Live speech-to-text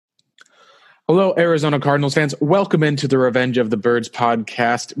Hello, Arizona Cardinals fans. Welcome into the Revenge of the Birds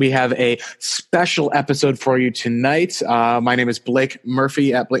podcast. We have a special episode for you tonight. My name is Blake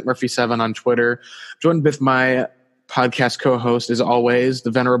Murphy at Blake Murphy7 on Twitter. Joined with my podcast co-host, as always,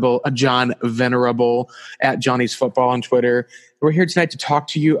 the venerable John Venerable at Johnny's Football on Twitter. We're here tonight to talk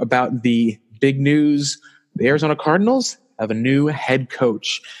to you about the big news. The Arizona Cardinals have a new head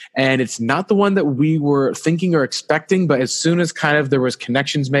coach, and it's not the one that we were thinking or expecting, but as soon as there was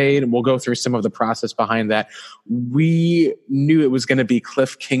connections made, and we'll go through some of the process behind that, we knew it was going to be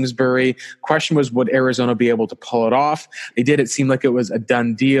Cliff Kingsbury. Question was, would Arizona be able to pull it off? They did. It seemed like it was a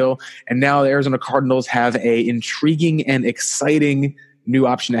done deal, and now the Arizona Cardinals have a intriguing and exciting new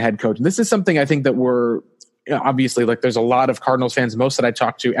option at head coach. And this is something I think that we're obviously, there's a lot of Cardinals fans, most that I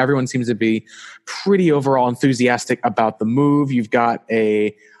talk to, everyone seems to be pretty overall enthusiastic about the move. You've got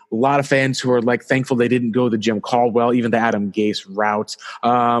a lot of fans who are thankful they didn't go the Jim Caldwell, even the Adam Gase route.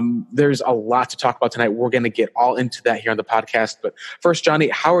 There's a lot to talk about tonight. We're going to get all into that here on the podcast. But first, Johnny,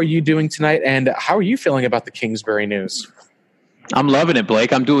 how are you doing tonight? And how are you feeling about the Kingsbury news? I'm loving it,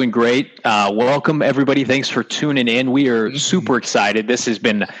 Blake. I'm doing great. Welcome, everybody. Thanks for tuning in. We are super excited. This has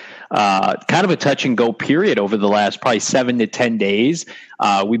been kind of a touch and go period over the last probably 7 to 10 days.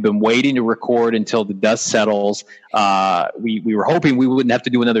 We've been waiting to record until the dust settles. We were hoping we wouldn't have to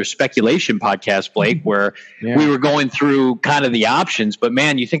do another speculation podcast, Blake, where we were going through kind of the options. But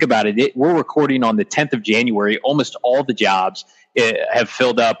man, you think about it, we're recording on the 10th of January. Almost all the jobs have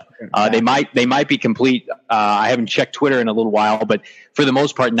filled up. They might be complete. I haven't checked Twitter in a little while, but for the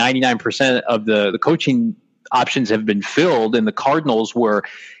most part, 99% of the coaching options have been filled, and the Cardinals were,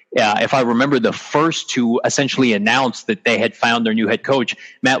 if I remember, the first to essentially announce that they had found their new head coach.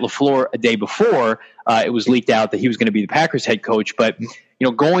 Matt LaFleur, a day before, it was leaked out that he was going to be the Packers head coach. But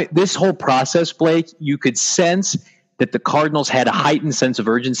going this whole process, Blake, you could sense that the Cardinals had a heightened sense of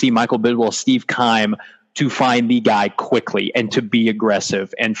urgency. Michael Bidwell, Steve Keim, to find the guy quickly and to be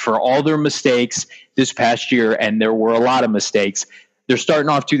aggressive. And for all their mistakes this past year, and there were a lot of mistakes, they're starting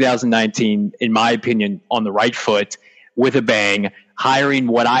off 2019, in my opinion, on the right foot with a bang, hiring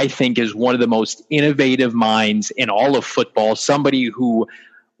what I think is one of the most innovative minds in all of football, somebody who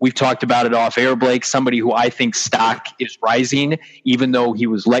we've talked about it off air, Blake, somebody who I think stock is rising, even though he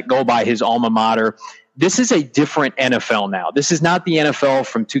was let go by his alma mater. This is a different NFL now. This is not the NFL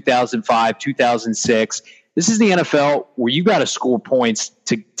from 2005, 2006. This is the NFL where you got to score points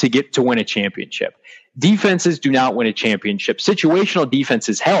to get to win a championship. Defenses do not win a championship. Situational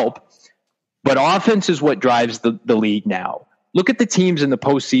defenses help, but offense is what drives the league now. Look at the teams in the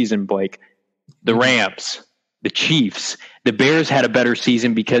postseason, Blake. The Rams, the Chiefs, the Bears had a better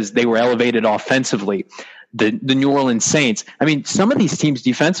season because they were elevated offensively. The New Orleans Saints. I mean, some of these teams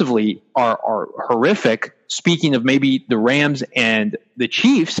defensively are horrific. Speaking of maybe the Rams and the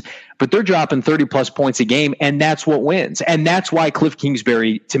Chiefs, but they're dropping 30-plus points a game, and that's what wins. And that's why Cliff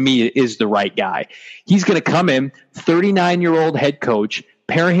Kingsbury, to me, is the right guy. He's going to come in, 39-year-old head coach,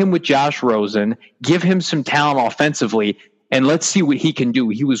 pair him with Josh Rosen, give him some talent offensively, and let's see what he can do.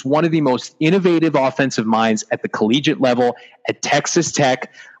 He was one of the most innovative offensive minds at the collegiate level at Texas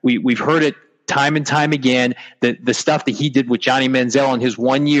Tech. We've heard it time and time again, the stuff that he did with Johnny Manziel in his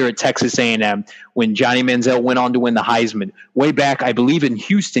 1 year at Texas A&M when Johnny Manziel went on to win the Heisman. Way back, I believe in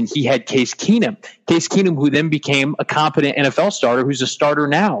Houston, he had Case Keenum. Case Keenum, who then became a competent NFL starter, who's a starter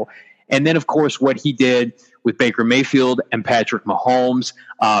now. And then, of course, what he did with Baker Mayfield and Patrick Mahomes.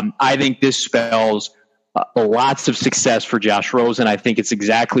 I think this spells lots of success for Josh Rosen. I think it's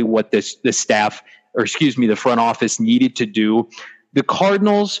exactly what the front office needed to do. The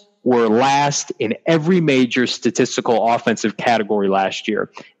Cardinals were last in every major statistical offensive category last year.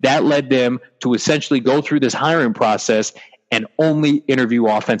 That led them to essentially go through this hiring process and only interview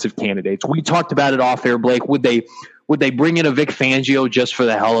offensive candidates. We talked about it off air, Blake. Would they bring in a Vic Fangio just for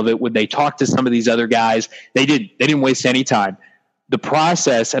the hell of it? Would they talk to some of these other guys? They didn't waste any time. The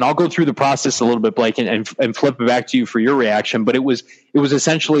process, and I'll go through the process a little bit, Blake, and flip it back to you for your reaction, but it was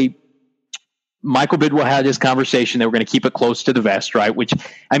essentially Michael Bidwell had this conversation. They were going to keep it close to the vest, right? Which,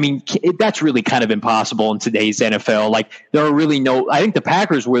 I mean, that's really kind of impossible in today's NFL. There are really I think the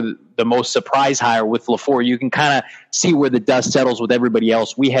Packers were the most surprise hire with LaFleur. You can kind of see where the dust settles with everybody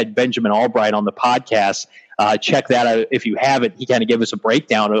else. We had Benjamin Albright on the podcast. Check that out if you haven't. He kind of gave us a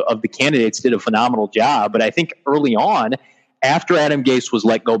breakdown of the candidates, did a phenomenal job. But I think early on, after Adam Gase was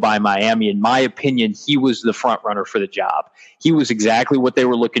let go by Miami, in my opinion, he was the front runner for the job. He was exactly what they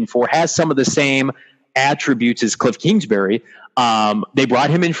were looking for, has some of the same attributes as Cliff Kingsbury. They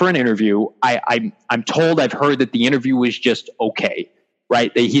brought him in for an interview. I'm told, I've heard that the interview was just okay,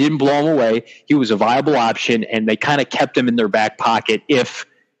 right? He didn't blow him away. He was a viable option, and they kind of kept him in their back pocket if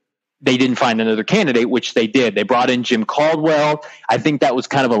they didn't find another candidate, which they did. They brought in Jim Caldwell. I think that was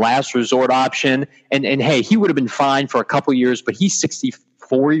kind of a last resort option. And hey, he would have been fine for a couple years, but he's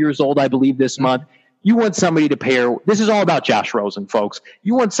 64 years old, I believe, this month. You want somebody to pair. This is all about Josh Rosen, folks.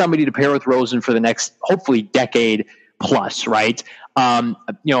 You want somebody to pair with Rosen for the next, hopefully, decade plus, right?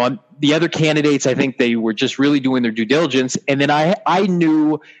 The other candidates, I think they were just really doing their due diligence. And then I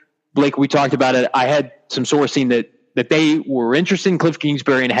knew, Blake, we talked about it. I had some sourcing that they were interested in Cliff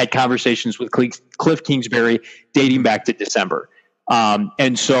Kingsbury and had conversations with Cliff Kingsbury dating back to December.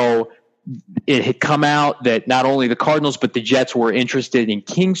 And so it had come out that not only the Cardinals, but the Jets were interested in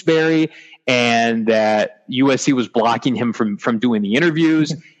Kingsbury, and that USC was blocking him from doing the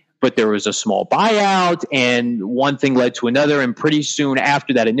interviews. But there was a small buyout, and one thing led to another. And pretty soon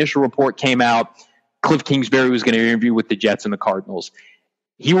after that initial report came out, Cliff Kingsbury was going to interview with the Jets and the Cardinals.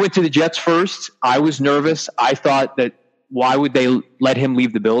 He went to the Jets first. I was nervous. I thought that why would they let him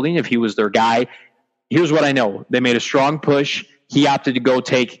leave the building if he was their guy? Here's what I know. They made a strong push. He opted to go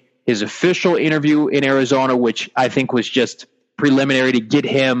take his official interview in Arizona, which I think was just preliminary to get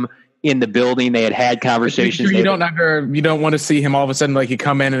him in the building. They had conversations. You don't want to see him all of a sudden, like you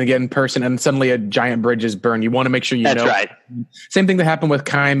come in and get in person and suddenly a giant bridge is burned. You want to make sure That's right. Same thing that happened with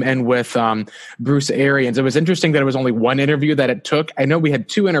Keim and with Bruce Arians. It was interesting that it was only one interview that it took. I know we had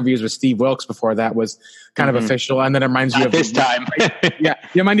 2 interviews with Steve Wilkes before that was kind of official, and then it reminds you of this time. Yeah,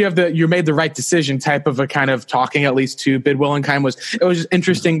 you remind you of you made the right decision type of a kind of talking, at least to Bidwell and Keim. It was just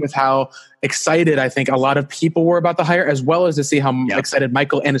interesting with how excited I think a lot of people were about the hire, as well as to see how excited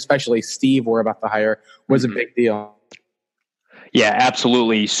Michael and especially Steve were about the hire was a big deal. Yeah,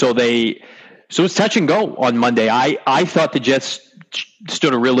 absolutely. So it's touch and go on Monday. I thought the Jets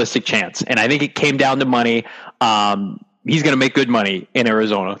stood a realistic chance, and I think it came down to money. He's going to make good money in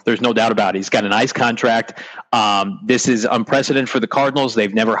Arizona. There's no doubt about it. He's got a nice contract. This is unprecedented for the Cardinals.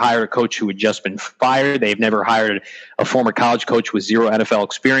 They've never hired a coach who had just been fired. They've never hired a former college coach with 0 NFL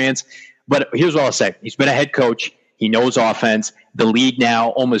experience. But here's what I'll say. He's been a head coach. He knows offense. The league now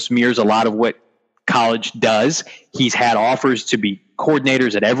almost mirrors a lot of what college does. He's had offers to be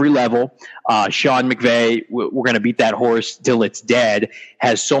coordinators at every level. Sean McVay, we're going to beat that horse till it's dead,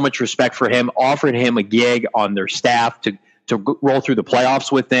 has so much respect for him, offered him a gig on their staff to roll through the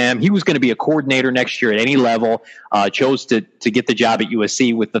playoffs with them. He was going to be a coordinator next year at any level, chose to get the job at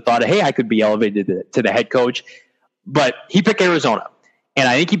USC with the thought of, hey, I could be elevated to the head coach. But he picked Arizona. And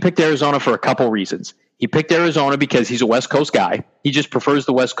I think he picked Arizona for a couple reasons. He picked Arizona because he's a West Coast guy. He just prefers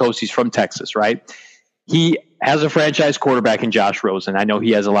the West Coast. He's from Texas, right? He has a franchise quarterback in Josh Rosen. I know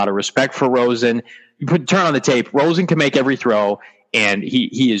he has a lot of respect for Rosen. Turn on the tape. Rosen can make every throw, and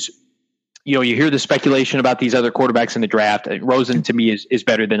he is, you hear the speculation about these other quarterbacks in the draft. Rosen, to me, is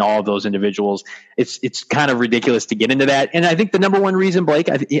better than all of those individuals. It's kind of ridiculous to get into that. And I think the number one reason, Blake,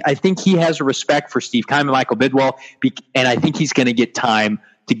 I think he has a respect for Steve Keim and Michael Bidwell, and I think he's going to get time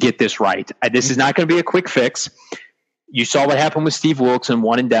to get this right. This is not going to be a quick fix. You saw what happened with Steve Wilkes and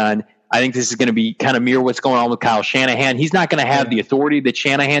one and done. I think this is going to be kind of mirror what's going on with Kyle Shanahan. He's not going to have the authority that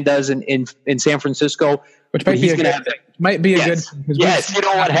Shanahan does in San Francisco. Which might be a good thing. Might be a good thing. Yes, you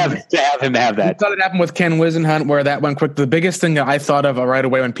don't want to have him have that. I thought it happened with Ken Wisenhunt where that went quick. The biggest thing that I thought of right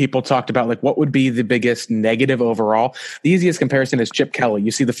away when people talked about like what would be the biggest negative overall, the easiest comparison is Chip Kelly.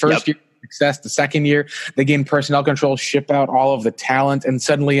 You see the first year success, the second year they gain personnel control, ship out all of the talent, and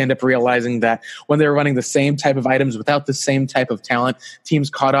suddenly end up realizing that when they were running the same type of items without the same type of talent,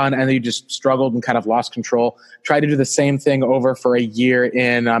 teams caught on and they just struggled and kind of lost control. Tried to do the same thing over for a year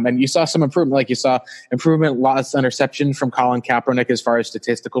in, and you saw some improvement. Like you saw improvement, lost interception from Colin Kaepernick as far as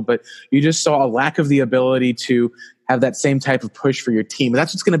statistical, but you just saw a lack of the ability to have that same type of push for your team. And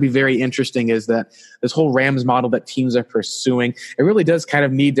that's what's going to be very interesting is that this whole Rams model that teams are pursuing, it really does kind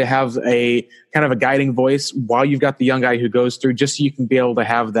of need to have a kind of a guiding voice while you've got the young guy who goes through, just so you can be able to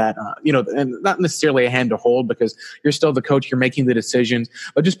have that, and not necessarily a hand to hold because you're still the coach, you're making the decisions,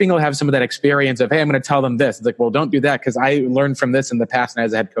 but just being able to have some of that experience of, hey, I'm going to tell them this. It's like, well, don't do that because I learned from this in the past and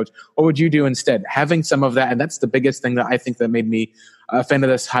as a head coach. What would you do instead? Having some of that, and that's the biggest thing that I think that made me a fan of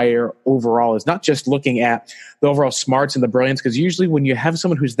this hire overall, is not just looking at the overall smarts and the brilliance, because usually when you have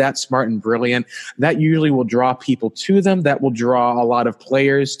someone who's that smart and brilliant, that usually will draw people to them. That will draw a lot of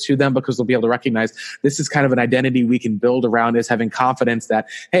players to them because they'll be able to recognize this is kind of an identity we can build around, is having confidence that,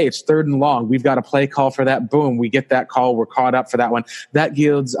 hey, it's 3rd and long. We've got a play call for that. Boom, we get that call. We're caught up for that one. That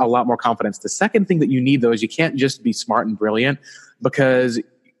yields a lot more confidence. The second thing that you need, though, is you can't just be smart and brilliant, because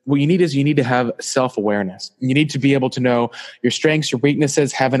what you need to have self-awareness. You need to be able to know your strengths, your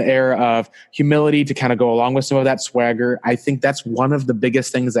weaknesses, have an air of humility to kind of go along with some of that swagger. I think that's one of the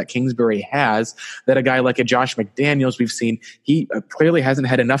biggest things that Kingsbury has that a guy like a Josh McDaniels we've seen, he clearly hasn't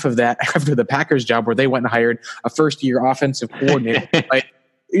had enough of that after the Packers job where they went and hired a first-year offensive coordinator. Right?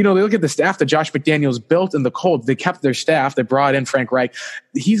 They look at the staff that Josh McDaniels built in the Colts. They kept their staff. They brought in Frank Reich.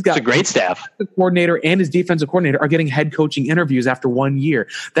 He's got a great staff. The coordinator and his defensive coordinator are getting head coaching interviews after 1 year.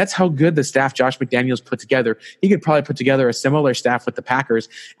 That's how good the staff Josh McDaniels put together. He could probably put together a similar staff with the Packers,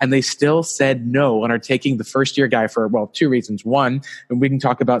 and they still said no and are taking the first-year guy for, well, two reasons. One, and we can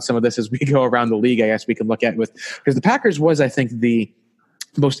talk about some of this as we go around the league, I guess we can look at because the Packers was, I think, the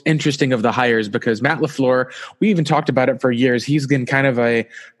most interesting of the hires because Matt LaFleur, we even talked about it for years. He's been kind of a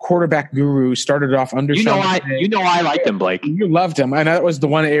quarterback guru, started off under I liked him, Blake. You loved him. And that was the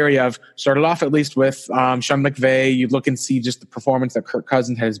one area of started off at least with Sean McVay. You look and see just the performance that Kirk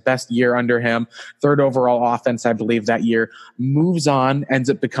Cousins had his best year under him. Third overall offense, I believe, that year. Moves on, ends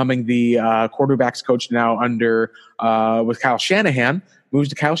up becoming the quarterbacks coach now under with Kyle Shanahan. Moves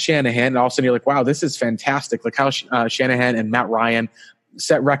to Kyle Shanahan, and all of a sudden you're like, wow, this is fantastic. Like Kyle Shanahan and Matt Ryan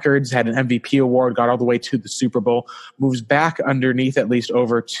set records, had an MVP award, got all the way to the Super Bowl, moves back underneath at least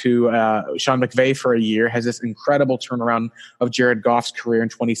over to Sean McVay for a year, has this incredible turnaround of Jared Goff's career in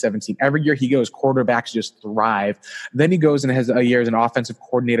 2017. Every year he goes, quarterbacks just thrive. Then he goes and has a year as an offensive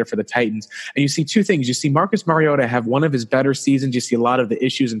coordinator for the Titans. And you see two things. You see Marcus Mariota have one of his better seasons. You see a lot of the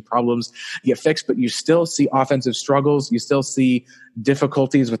issues and problems get fixed, but you still see offensive struggles. You still see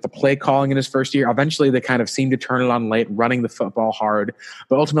difficulties with the play calling in his first year. Eventually they kind of seemed to turn it on late, running the football hard,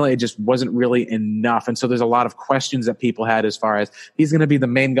 but ultimately it just wasn't really enough. And so there's a lot of questions that people had as far as he's going to be the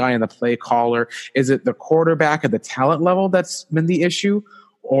main guy and the play caller. Is it the quarterback at the talent level that's been the issue?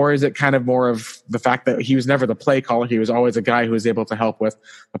 Or is it kind of more of the fact that he was never the play caller? He was always a guy who was able to help with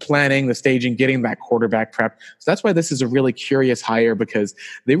the planning, the staging, getting that quarterback prep. So that's why this is a really curious hire because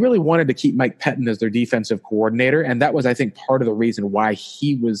they really wanted to keep Mike Pettin as their defensive coordinator. And that was, I think, part of the reason why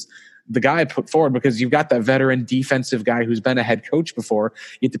he was the guy put forward because you've got that veteran defensive guy who's been a head coach before.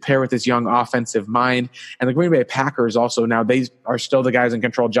 You have to pair with this young offensive mind. And the Green Bay Packers also now they are still the guys in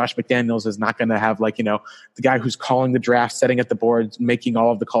control. Josh McDaniels is not going to have the guy who's calling the draft, setting at the boards, making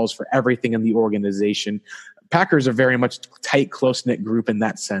all of the calls for everything in the organization. Packers are very much tight, close-knit group in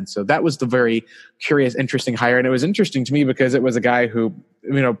that sense. So that was the very curious, interesting hire. And it was interesting to me because it was a guy who,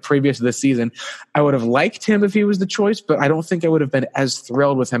 previous to this season, I would have liked him if he was the choice, but I don't think I would have been as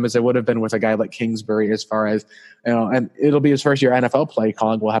thrilled with him as I would have been with a guy like Kingsbury as far as, and it'll be his first year NFL play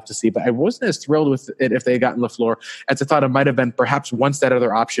calling. We'll have to see. But I wasn't as thrilled with it if they had gotten LaFleur as I thought it might have been perhaps once that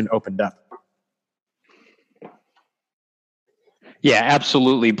other option opened up. Yeah,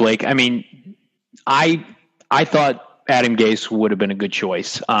 absolutely, Blake. I mean, I thought Adam Gase would have been a good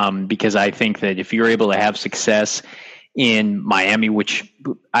choice because I think that if you're able to have success in Miami, which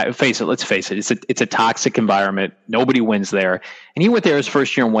let's face it, it's a toxic environment. Nobody wins there. And he went there his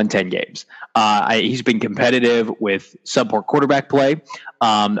first year and won 10 games. He's been competitive with subpar quarterback play.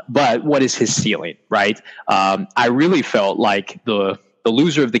 But what is his ceiling, right? I really felt like the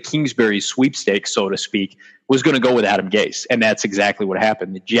loser of the Kingsbury sweepstakes, so to speak, was going to go with Adam Gase. And that's exactly what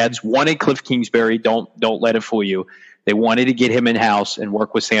happened. The Jets wanted Cliff Kingsbury. Don't let it fool you. They wanted to get him in-house and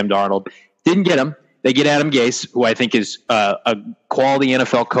work with Sam Darnold. Didn't get him. They get Adam Gase, who I think is a quality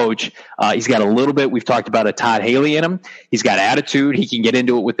NFL coach. He's got a little bit, we've talked about, a Todd Haley in him. He's got attitude. He can get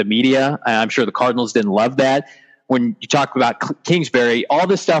into it with the media. I'm sure the Cardinals didn't love that. When you talk about Kingsbury, all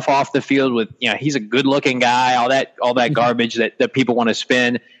this stuff off the field with, he's a good-looking guy, all that garbage that people want to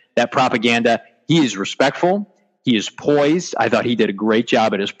spin, that propaganda. He is respectful. He is poised. I thought he did a great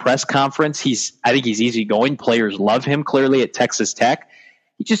job at his press conference. I think he's easygoing. Players love him clearly at Texas Tech.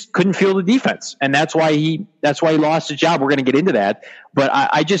 He just couldn't feel the defense, and that's why he lost his job. We're going to get into that, but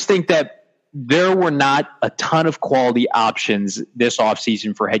I just think that there were not a ton of quality options this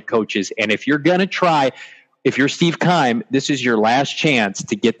offseason for head coaches. And if you're going to try, if you're Steve Keim, this is your last chance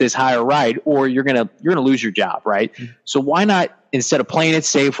to get this hire right, or you're gonna lose your job, right? Mm-hmm. So why not, instead of playing it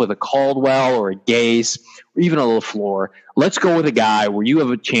safe with a Caldwell or a Gase or even a LaFleur, let's go with a guy where you have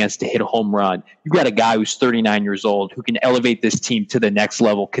a chance to hit a home run. You've got a guy who's 39 years old who can elevate this team to the next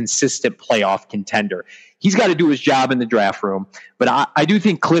level, consistent playoff contender. He's got to do his job in the draft room, but I do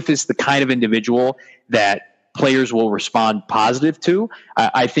think Cliff is the kind of individual that players will respond positive to.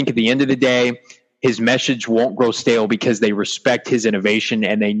 I think at the end of the day, his message won't grow stale because they respect his innovation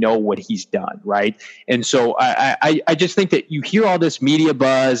and they know what he's done, right? And so I just think that you hear all this media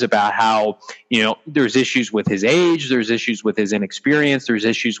buzz about how, there's issues with his age, there's issues with his inexperience, there's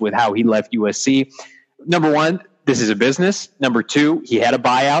issues with how he left USC. Number one, this is a business. Number two, he had a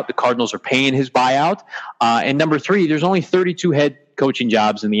buyout. The Cardinals are paying his buyout. And number three, there's only 32 head coaching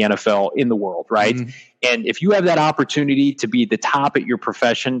jobs in the NFL in the world, right? Mm-hmm. And if you have that opportunity to be the top at your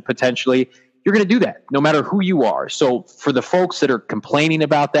profession, potentially, you're going to do that no matter who you are. So for the folks that are complaining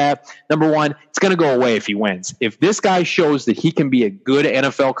about that, number one, it's going to go away if he wins. If this guy shows that he can be a good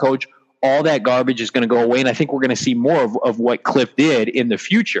NFL coach, all that garbage is going to go away. And I think we're going to see more of what Cliff did in the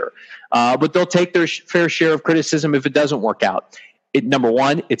future. But they'll take their fair share of criticism if it doesn't work out. Number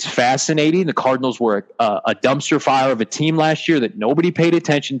one, it's fascinating. The Cardinals were a dumpster fire of a team last year that nobody paid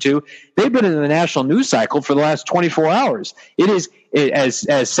attention to. They've been in the national news cycle for the last 24 hours. It is,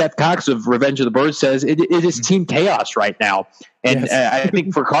 as Seth Cox of Revenge of the Birds says, it is team chaos right now. And I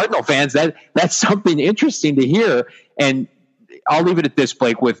think for Cardinal fans, that's something interesting to hear. And I'll leave it at this,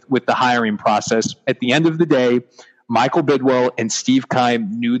 Blake, with the hiring process. At the end of the day, Michael Bidwell and Steve Keim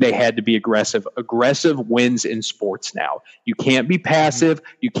knew they had to be aggressive. Aggressive wins in sports now. You can't be passive.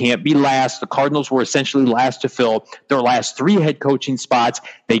 You can't be last. The Cardinals were essentially last to fill their last 3 head coaching spots.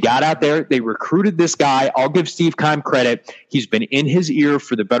 They got out there. They recruited this guy. I'll give Steve Keim credit. He's been in his ear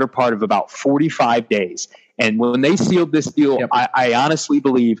for the better part of about 45 days. And when they sealed this deal, I honestly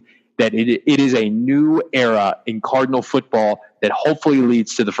believe that it is a new era in Cardinal football that hopefully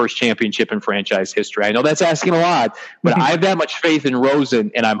leads to the first championship in franchise history. I know that's asking a lot, but I have that much faith in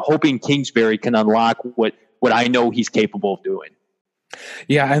Rosen, and I'm hoping Kingsbury can unlock what I know he's capable of doing.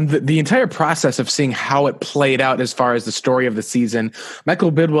 Yeah, and the entire process of seeing how it played out as far as the story of the season,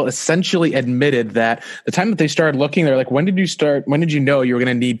 Michael Bidwell essentially admitted that the time that they started looking, they're like, when did you know you were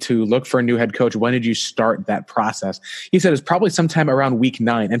going to need to look for a new head coach? When did you start that process? He said it's probably sometime around week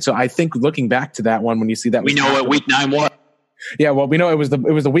 9. And so I think looking back to that one, when you see that, we know what week 9 was. Yeah, well, we know it was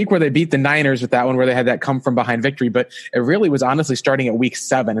the week where they beat the Niners with that one, where they had that come from behind victory, but it really was honestly starting at week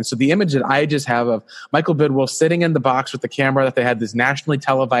 7. And so the image that I just have of Michael Bidwell sitting in the box with the camera, that they had this nationally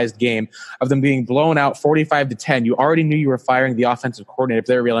televised game of them being blown out 45-10. You already knew you were firing the offensive coordinator.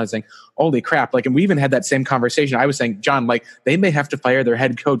 They're realizing, holy crap. Like, and we even had that same conversation. I was saying, John, like, they may have to fire their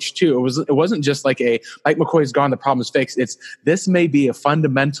head coach too. It wasn't just like a Mike McCoy's gone, the problem is fixed. This may be a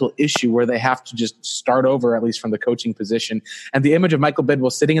fundamental issue where they have to just start over, at least from the coaching position. And the image of Michael Bidwell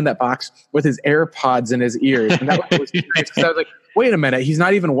sitting in that box with his AirPods in his ears. And that was nice, because I was like, wait a minute, he's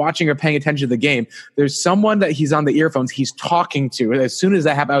not even watching or paying attention to the game. There's someone that he's on the earphones he's talking to. And as soon as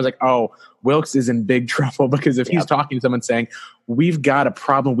that happened, I was like, oh, Wilks is in big trouble, because if he's talking to someone saying, we've got a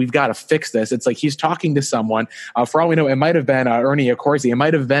problem, we've got to fix this, it's like he's talking to someone. For all we know, it might have been Ernie Accorsi. It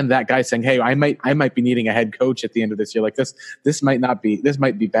might have been that guy saying, hey, I might be needing a head coach at the end of this year. Like this might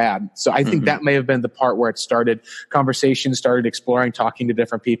be bad. So I think that may have been the part where it started conversation, started exploring, talking to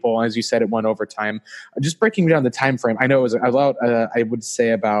different people. And as you said, it went over time. Just breaking down the time frame, I know it was about, I would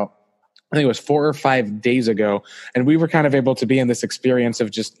say about, I think it was 4 or 5 days ago, and we were kind of able to be in this experience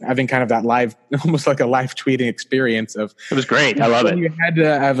of just having kind of that live, almost like a live tweeting experience of. It was great. I love it. You had to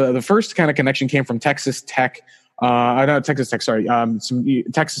have the first kind of connection came from Texas Tech. Some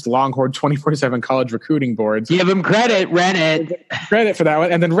Texas Longhorn 24/7 college recruiting boards. Give them credit, Reddit. Credit for that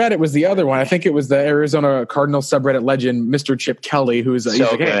one. And then Reddit was the other one. I think it was the Arizona Cardinals subreddit legend, Mr. Chip Kelly, who's so he's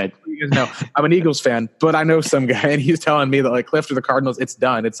like, good. Hey, you guys know, I'm an Eagles fan, but I know some guy, and he's telling me that like Cliff to the Cardinals, it's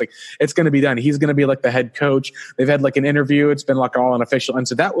done. It's like, it's going to be done. He's going to be like the head coach. They've had like an interview. It's been like all unofficial. And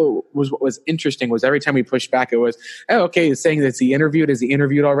so that was what was interesting, was every time we pushed back, it was, oh, okay, it's saying that is he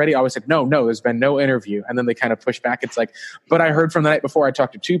interviewed already? I was like, no, there's been no interview. And then they kind of pushed back. It's like, but I heard from the night before, I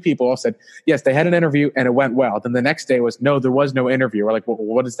talked to 2 people, said, yes, they had an interview and it went well. Then the next day was, no, there was no interview. We're like, well,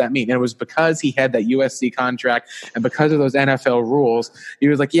 what does that mean? And it was because he had that USC contract, and because of those NFL rules, he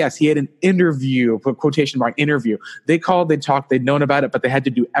was like, yes, he had an interview, put quotation mark, interview. They called, they talked, they'd known about it, but they had to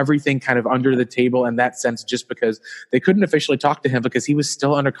do everything kind of under the table in that sense, just because they couldn't officially talk to him because he was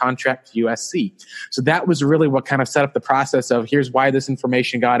still under contract to USC. So that was really what kind of set up the process of, here's why this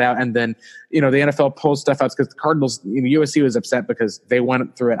information got out. And then, the NFL pulls stuff out because the Cardinals, USC was upset because they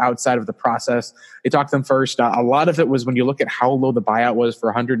went through it outside of the process. They talked to them first. A lot of it was when you look at how low the buyout was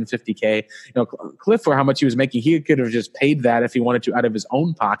for $150K. Cliff, for how much he was making, he could have just paid that if he wanted to out of his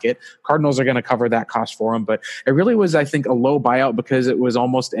own pocket. Cardinals are going to cover that cost for him. But it really was, I think, a low buyout because it was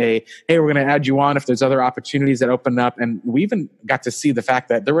almost a, hey, we're going to add you on if there's other opportunities that open up. And we even got to see the fact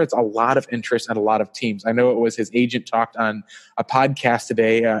that there was a lot of interest at a lot of teams. I know it was his agent talked on a podcast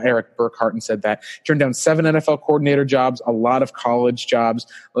today, Eric Burkhart, and said that he turned down 7 NFL coordinator jobs, a lot of college jobs,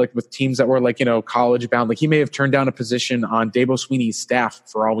 like with teams that were like, college bound. Like he may have turned down a position on Dabo Sweeney's staff,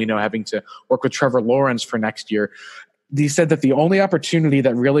 for all we know, having to work with Trevor Lawrence for next year. He said that the only opportunity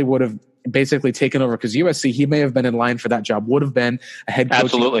that really would have basically taken over, because USC, he may have been in line for that job, would have been a head coach.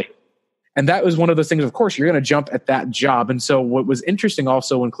 Absolutely. And that was one of those things, of course, you're going to jump at that job. And so what was interesting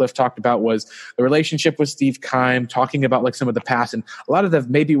also when Cliff talked about was the relationship with Steve Keim, talking about like some of the past. And a lot of that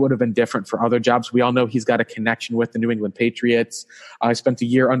maybe would have been different for other jobs. We all know he's got a connection with the New England Patriots. I spent a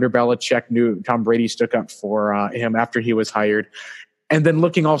year under Belichick, knew Tom Brady stuck up for him after he was hired. And then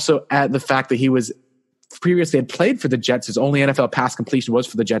looking also at the fact that he was previously had played for the Jets. His only NFL pass completion was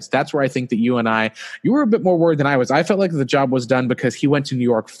for the Jets. That's where I think that you were a bit more worried than I was. I felt like the job was done because he went to New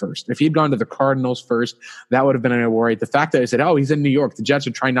York first. If he'd gone to the Cardinals first, that would have been a worry. The fact that I said, oh, he's in New York, the Jets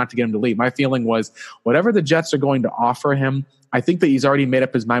are trying not to get him to leave. My feeling was whatever the Jets are going to offer him, I think that he's already made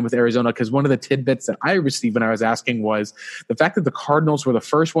up his mind with Arizona, because one of the tidbits that I received when I was asking was the fact that the Cardinals were the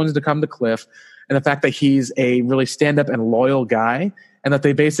first ones to come to Cliff, and the fact that he's a really stand-up and loyal guy, and that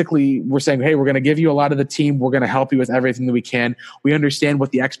they basically were saying, hey, we're going to give you a lot of the team. We're going to help you with everything that we can. We understand what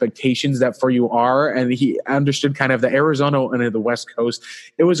the expectations that for you are. And he understood kind of the Arizona and the West Coast.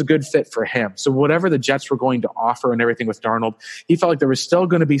 It was a good fit for him. So whatever the Jets were going to offer and everything with Darnold, he felt like there was still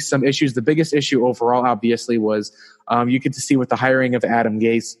going to be some issues. The biggest issue overall, obviously, was you get to see with the hiring of Adam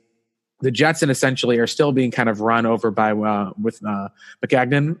Gase, the Jets and essentially are still being kind of run over by with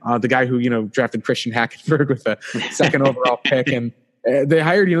McCagnon, the guy who drafted Christian Hackenberg with the second overall pick, and they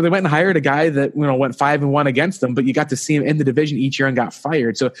went and hired a guy that went 5-1 against them, but you got to see him in the division each year and got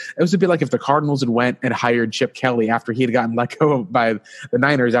fired. So it was a bit like if the Cardinals had went and hired Chip Kelly after he had gotten let go by the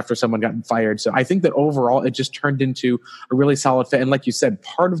Niners after someone got fired. So I think that overall it just turned into a really solid fit. And like you said,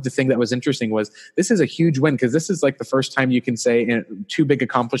 part of the thing that was interesting was this is a huge win, because this is like the first time you can say two big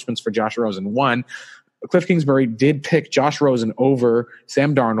accomplishments for Josh Rosen. One, Cliff Kingsbury did pick Josh Rosen over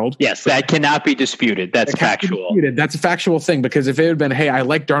Sam Darnold. Yes, that cannot be disputed. That's factual. That's a factual thing, because if it had been, hey, I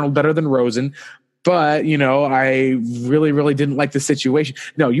like Darnold better than Rosen, but, I really, really didn't like the situation.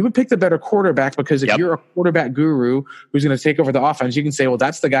 No, you would pick the better quarterback, because if you're a quarterback guru who's going to take over the offense, you can say, well,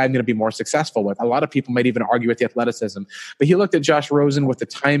 that's the guy I'm going to be more successful with. A lot of people might even argue with the athleticism. But he looked at Josh Rosen with the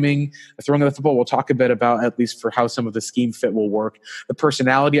timing, the throwing of the football. We'll talk a bit about at least for how some of the scheme fit will work. The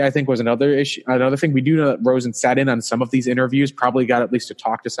personality, I think, was another issue. Another thing, we do know that Rosen sat in on some of these interviews, probably got at least to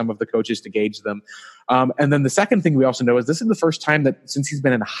talk to some of the coaches to gauge them. And then the second thing we also know is this is the first time that since he's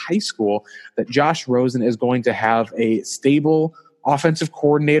been in high school that Josh Rosen is going to have a stable offensive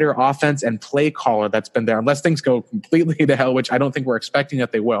coordinator, offense, and play caller that's been there, unless things go completely to hell, which I don't think we're expecting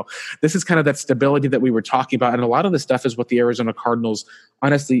that they will. This is kind of that stability that we were talking about. And a lot of the stuff is what the Arizona Cardinals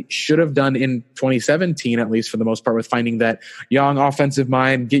honestly should have done in 2017, at least for the most part, with finding that young offensive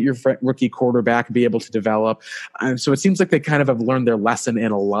mind, get your rookie quarterback, be able to develop. So it seems like they kind of have learned their lesson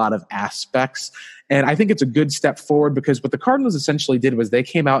in a lot of aspects. And I think it's a good step forward, because what the Cardinals essentially did was they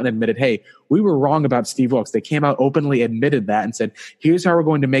came out and admitted, hey, we were wrong about Steve Wilks. They came out openly, admitted that, and said, here's how we're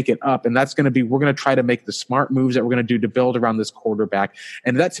going to make it up. And that's going to be, we're going to try to make the smart moves that we're going to do to build around this quarterback.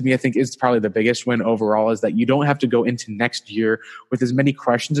 And that, to me, I think is probably the biggest win overall, is that you don't have to go into next year with as many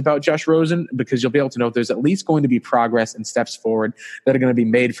questions about Josh Rosen, because you'll be able to know there's at least going to be progress and steps forward that are going to be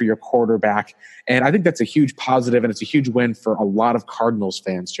made for your quarterback. And I think that's a huge positive, and it's a huge win for a lot of Cardinals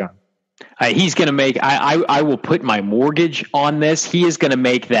fans, John. He's going to make, I will put my mortgage on this. He is going to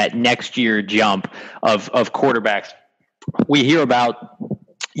make that next year jump of quarterbacks. We hear about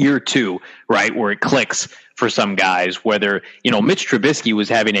year two, right, where it clicks for some guys, whether, Mitch Trubisky was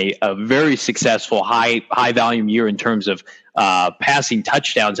having a very successful high volume year in terms of passing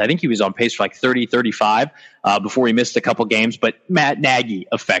touchdowns. I think he was on pace for like 30, 35 before he missed a couple games. But Matt Nagy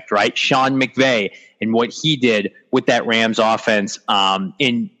effect, right? Sean McVay and what he did with that Rams offense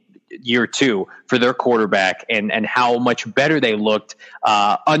in year two for their quarterback, and how much better they looked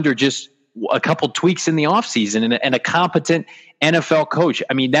under just a couple tweaks in the offseason and a competent NFL coach.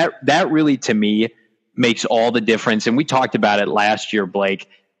 I mean, that really, to me, makes all the difference. And we talked about it last year, Blake,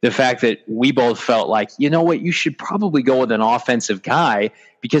 the fact that we both felt like, you know what, you should probably go with an offensive guy,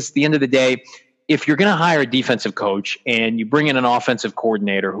 because at the end of the day, if you're going to hire a defensive coach and you bring in an offensive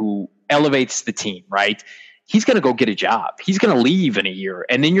coordinator who elevates the team, right, he's going to go get a job. He's going to leave in a year,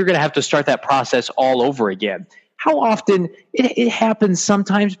 and then you're going to have to start that process all over again. How often it happens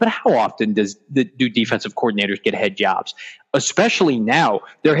sometimes, but how often do defensive coordinators get head jobs? Especially now,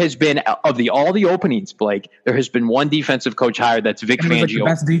 there has been all the openings, Blake. There has been one defensive coach hired. That's Vic Fangio, like the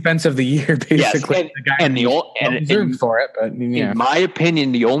best defense of the year, basically. Yes, and for it. But in my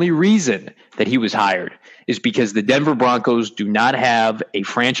opinion, the only reason that he was hired is because the Denver Broncos do not have a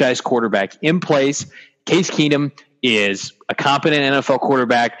franchise quarterback in place. Case Keenum is a competent NFL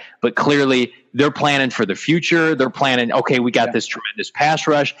quarterback, but clearly they're planning for the future. They're planning, okay, we got this tremendous pass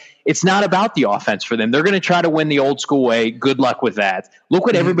rush. it's not about the offense for them. They're going to try to win the old school way. Good luck with that. Look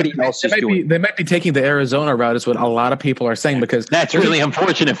what everybody else is doing. They might be taking the Arizona route, is what a lot of people are saying, because that's really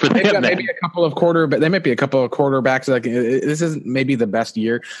unfortunate for them. Maybe a couple of quarterbacks. Like, this isn't maybe the best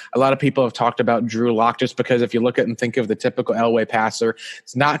year. A lot of people have talked about Drew Lock, just because if you look at and think of the typical Elway passer,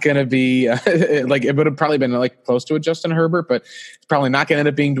 it's not going to be like, it would have probably been like close to a Justin Herbert, but it's probably not going to end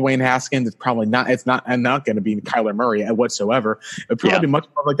up being Dwayne Haskins. It's not going to be Kyler Murray whatsoever. It would probably be much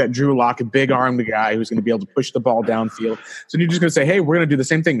more like that Drew Lock, a big armed guy who's going to be able to push the ball downfield. So you're just going to say, hey, we're going to do the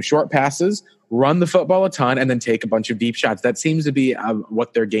same thing: short passes, run the football a ton, and then take a bunch of deep shots. That seems to be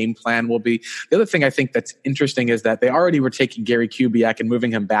what their game plan will be. The other thing I think that's interesting is that they already were taking Gary Kubiak and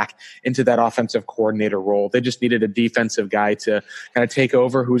moving him back into that offensive coordinator role. They just needed a defensive guy to kind of take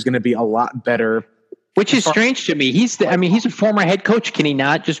over, who's going to be a lot better. Which is strange to me. He's a former head coach. Can he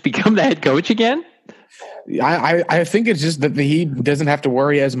not just become the head coach again? I think it's just that he doesn't have to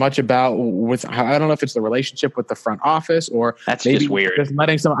worry as much about I don't know if it's the relationship with the front office, or that's maybe just weird. Just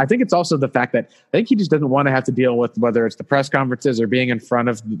letting I think it's also the fact that I think he just doesn't want to have to deal with whether it's the press conferences or being in front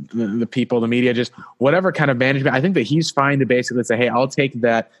of the people, the media, just whatever kind of management. I think that he's fine to basically say, hey, I'll take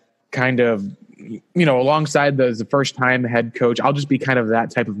that kind of, alongside the first time head coach. I'll just be kind of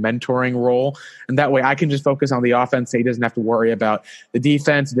that type of mentoring role. And that way I can just focus on the offense. So he doesn't have to worry about the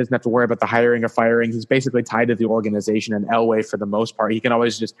defense. He doesn't have to worry about the hiring or firing. He's basically tied to the organization and Elway for the most part. He can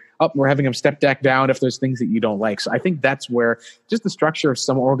always just, we're having him step back down if there's things that you don't like. So I think that's where just the structure of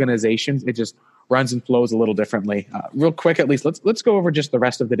some organizations, it just runs and flows a little differently. Real quick, at least, let's go over just the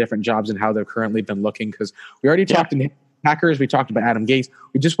rest of the different jobs and how they've currently been looking, because we already talked in Packers, we talked about Adam Gase.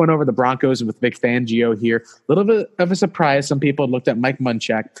 We just went over the Broncos with Vic Fangio here. A little bit of a surprise. Some people looked at Mike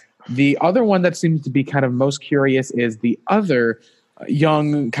Munchak. The other one that seems to be kind of most curious is the other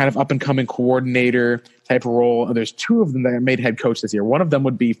young kind of up-and-coming coordinator type role. There's two of them that made head coach this year. One of them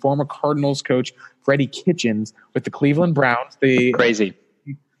would be former Cardinals coach Freddie Kitchens with the Cleveland Browns. Crazy.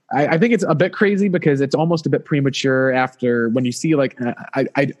 I think it's a bit crazy because it's almost a bit premature after when you see, like,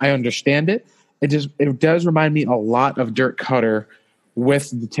 I understand it. It does remind me a lot of Dirk Cutter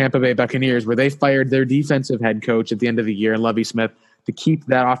with the Tampa Bay Buccaneers, where they fired their defensive head coach at the end of the year, and Lovie Smith, to keep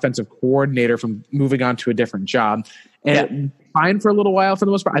that offensive coordinator from moving on to a different job. And fine for a little while for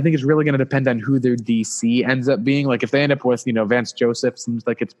the most part. I think it's really going to depend on who their DC ends up being. Like, if they end up with, Vance Joseph, seems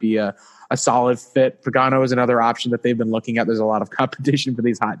like it's be a solid fit. Pagano is another option that they've been looking at. There's a lot of competition for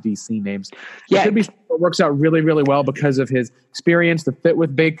these hot DC names. So it could be something that works out really, really well because of his experience, the fit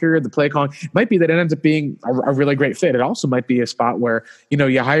with Baker, the play calling. It might be that it ends up being a really great fit. It also might be a spot where,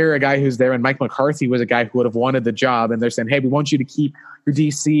 you hire a guy who's there, and Mike McCarthy was a guy who would have wanted the job, and they're saying, hey, we want you to keep your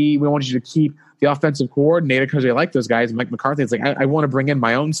DC. We want you to keep the offensive coordinator because we like those guys. And Mike McCarthy is like, I want to bring in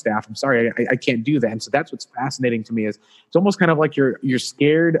my own staff. I'm sorry, I can't do that. And so that's what's fascinating to me, is it's almost kind of like you're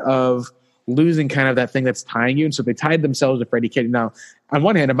scared of losing kind of that thing that's tying you. And so they tied themselves to Freddie Kitchens. Now, on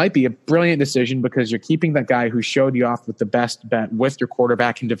one hand, it might be a brilliant decision because you're keeping that guy who showed you off with the best bet with your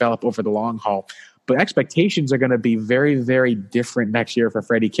quarterback and develop over the long haul. But expectations are going to be very, very different next year for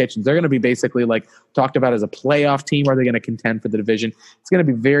Freddie Kitchens. They're going to be basically like talked about as a playoff team. Are they going to contend for the division? It's going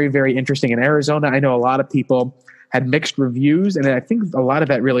to be very, very interesting. In Arizona, I know a lot of people had mixed reviews, and I think a lot of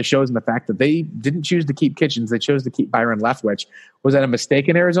that really shows in the fact that they didn't choose to keep Kitchens. They chose to keep Byron Leftwich. Was that a mistake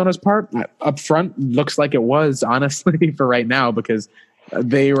in Arizona's part? Up front, looks like it was, honestly, for right now, because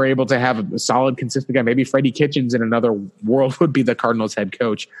they were able to have a solid, consistent guy. Maybe Freddie Kitchens in another world would be the Cardinals head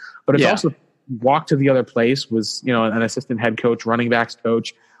coach. But it's also walked to the other place, was, an assistant head coach, running backs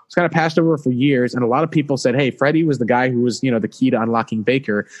coach. Was kind of passed over for years, and a lot of people said, hey, Freddie was the guy who was, the key to unlocking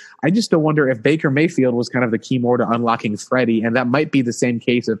Baker. I just still wonder if Baker Mayfield was kind of the key more to unlocking Freddie, and that might be the same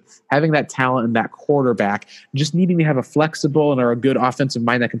case of having that talent and that quarterback, just needing to have a flexible or a good offensive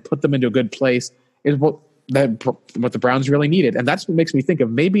mind that can put them into a good place is what the Browns really needed. And that's what makes me think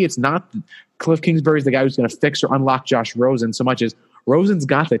of maybe it's not Cliff Kingsbury's the guy who's going to fix or unlock Josh Rosen so much as Rosen's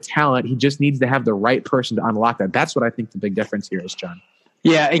got the talent. He just needs to have the right person to unlock that. That's what I think the big difference here is, John.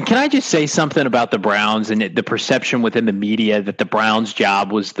 Yeah, and can I just say something about the Browns and the perception within the media that the Browns'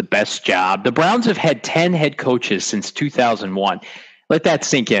 job was the best job? The Browns have had 10 head coaches since 2001. Let that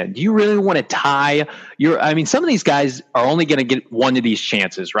sink in. Do you really want to tie some of these guys are only going to get one of these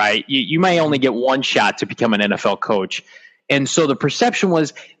chances, right? You may only get one shot to become an NFL coach. And so the perception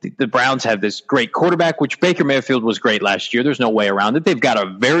was the Browns have this great quarterback, which Baker Mayfield was great last year. There's no way around it. They've got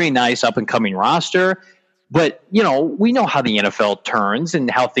a very nice up-and-coming roster. But, we know how the NFL turns and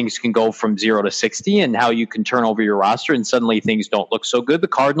how things can go from 0 to 60 and how you can turn over your roster and suddenly things don't look so good. The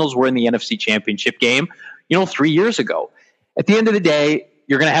Cardinals were in the NFC Championship game, 3 years ago. At the end of the day,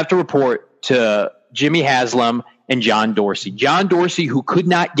 you're going to have to report to Jimmy Haslam and John Dorsey. John Dorsey, who could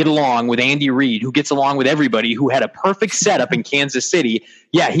not get along with Andy Reid, who gets along with everybody, who had a perfect setup in Kansas City.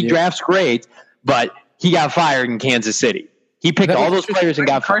 Yeah, he drafts great, but he got fired in Kansas City. He picked all those players and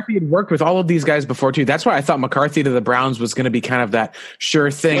got McCarthy had worked with all of these guys before too. That's why I thought McCarthy to the Browns was going to be kind of that sure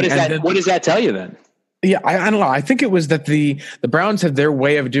thing. What does that tell you then? Yeah, I don't know. I think it was that the Browns had their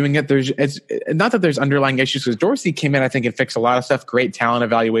way of doing it. It's not that there's underlying issues, because Dorsey came in, I think, and fixed a lot of stuff. Great talent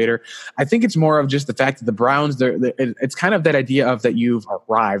evaluator. I think it's more of just the fact that the Browns, it's kind of that idea of that you've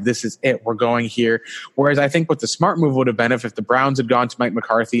arrived. This is it. We're going here. Whereas I think what the smart move would have been if the Browns had gone to Mike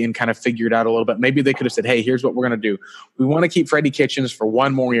McCarthy and kind of figured out a little bit, maybe they could have said, hey, here's what we're going to do. We want to keep Freddie Kitchens for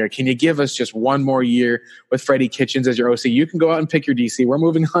one more year. Can you give us just one more year with Freddie Kitchens as your OC? You can go out and pick your DC. We're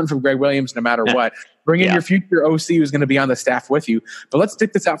moving on from Greg Williams no matter what. Bring in your future OC who's going to be on the staff with you. But let's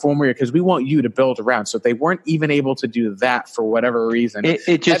stick this out for one more year because we want you to build around. So they weren't even able to do that for whatever reason. That's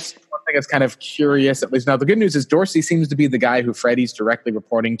one thing that's kind of curious, at least. Now, the good news is Dorsey seems to be the guy who Freddie's directly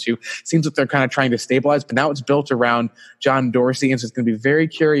reporting to. Seems like they're kind of trying to stabilize, but now it's built around John Dorsey. And so it's going to be very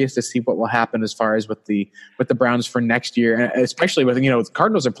curious to see what will happen as far as with the Browns for next year. And especially with, the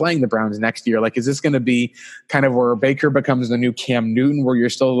Cardinals are playing the Browns next year. Like, is this going to be kind of where Baker becomes the new Cam Newton, where you're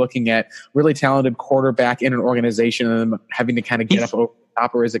still looking at really talented quarterback in an organization and then having to kind of get up over the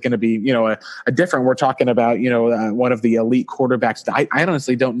top, or is it going to be, a different, we're talking about, one of the elite quarterbacks. I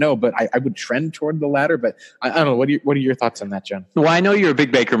honestly don't know, but I would trend toward the latter, but I don't know. What are your thoughts on that, John? Well, I know you're a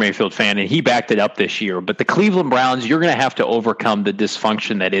big Baker Mayfield fan and he backed it up this year, but the Cleveland Browns, you're going to have to overcome the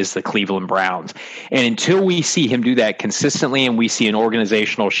dysfunction that is the Cleveland Browns. And until we see him do that consistently and we see an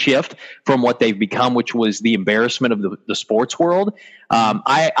organizational shift from what they've become, which was the embarrassment of the sports world,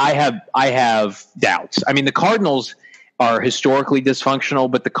 I have doubts. I mean, the Cardinals are historically dysfunctional,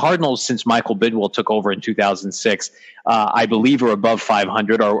 but the Cardinals, since Michael Bidwell took over in 2006, I believe are above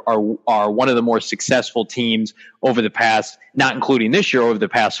 500, are one of the more successful teams over the past, not including this year, over the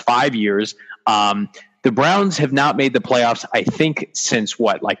past 5 years. The Browns have not made the playoffs, I think, since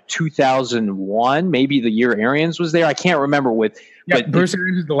like 2001, maybe the year Arians was there. I can't remember but Bruce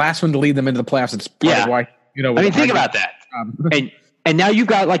Arians is the last one to lead them into the playoffs. It's part of why, think about that. And now you've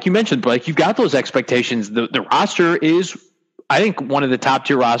got, like you mentioned, Blake, you've got those expectations. The roster is, I think, one of the top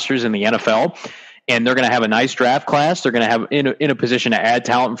tier rosters in the NFL, and they're going to have a nice draft class. They're going to have in a position to add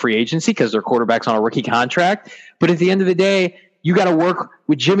talent in free agency because their quarterback's on a rookie contract. But at the end of the day, you got to work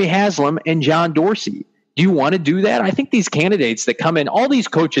with Jimmy Haslam and John Dorsey. Do you want to do that? I think these candidates that come in, all these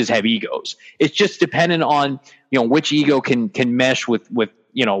coaches have egos. It's just dependent on, which ego can mesh with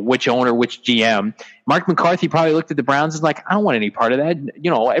which owner, which GM. Mark McCarthy probably looked at the Browns and was like, I don't want any part of that.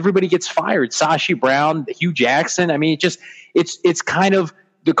 Everybody gets fired. Sashi Brown, Hugh Jackson. I mean, it's kind of,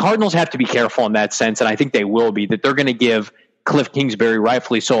 the Cardinals have to be careful in that sense. And I think they will be, that they're going to give Cliff Kingsbury,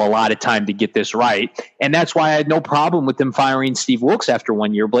 rightfully so, a lot of time to get this right. And that's why I had no problem with them firing Steve Wilkes after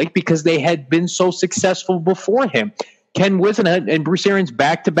 1 year, Blake, because they had been so successful before him. Ken Whisenhunt and Bruce Arians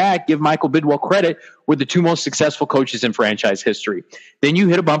back-to-back, give Michael Bidwell credit, were the two most successful coaches in franchise history. Then you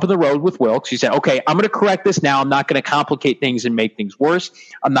hit a bump in the road with Wilkes. You said, okay, I'm going to correct this now. I'm not going to complicate things and make things worse.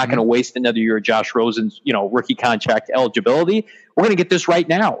 I'm not going to waste another year of Josh Rosen's, rookie contract eligibility. We're going to get this right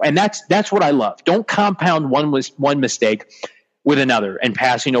now. And that's what I love. Don't compound one mistake with another and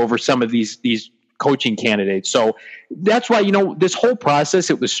passing over some of these coaching candidates. So that's why, this whole process,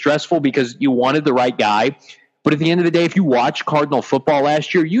 it was stressful because you wanted the right guy. But at the end of the day, if you watch Cardinal football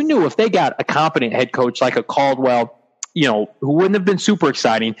last year, you knew if they got a competent head coach like a Caldwell, who wouldn't have been super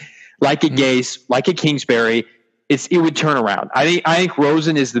exciting, like a Gase, like a Kingsbury, it would turn around. I think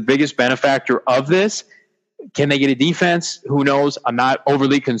Rosen is the biggest benefactor of this. Can they get a defense? Who knows? I'm not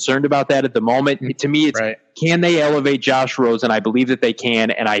overly concerned about that at the moment. To me, it's Can they elevate Josh Rosen? I believe that they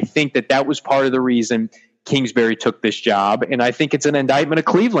can, and I think that was part of the reason Kingsbury took this job. And I think it's an indictment of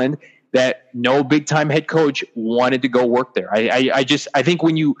Cleveland that no big time head coach wanted to go work there. I think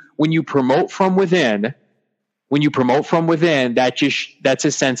when you promote from within, that's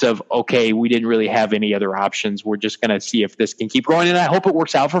a sense of, okay, we didn't really have any other options. We're just going to see if this can keep going. And I hope it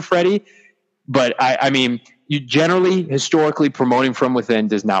works out for Freddie. But I mean, you generally, historically, promoting from within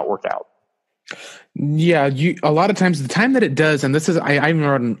does not work out. Yeah, a lot of times the time that it does, and this is, I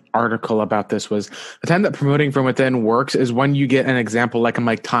wrote an article about this, was the time that promoting from within works is when you get an example like a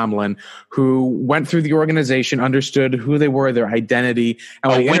Mike Tomlin who went through the organization, understood who they were, their identity.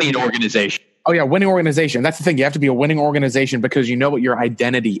 And a winning organization. Oh yeah, winning organization. That's the thing. You have to be a winning organization because you know what your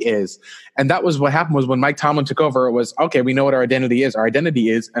identity is. And that was what happened was when Mike Tomlin took over, it was, okay, we know what our identity is. Our identity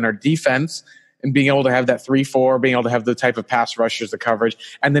is, and our defense and being able to have that 3-4, being able to have the type of pass rushers, the coverage,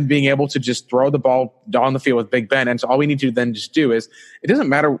 and then being able to just throw the ball down the field with Big Ben. And so all we need to then just do is, it doesn't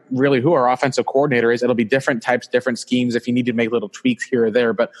matter really who our offensive coordinator is. It'll be different types, different schemes if you need to make little tweaks here or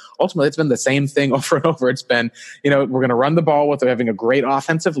there. But ultimately, it's been the same thing over and over. It's been, we're going to run the ball with having a great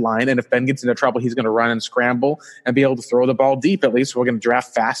offensive line. And if Ben gets into trouble, he's going to run and scramble and be able to throw the ball deep. At least we're going to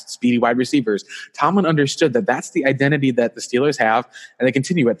draft fast, speedy wide receivers. Tomlin understood that that's the identity that the Steelers have, and they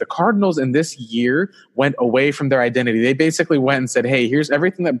continue it. The Cardinals in this year went away from their identity. They basically went and said, hey, here's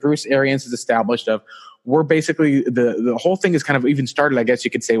everything that Bruce Arians has established of, we're basically, the whole thing is kind of even started, I guess you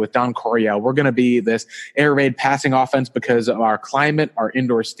could say, with Don Coryell. We're going to be this air raid passing offense because of our climate, our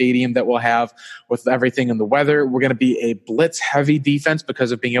indoor stadium that we'll have with everything in the weather. We're going to be a blitz heavy defense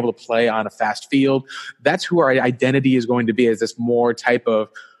because of being able to play on a fast field. That's who our identity is going to be, as this more type of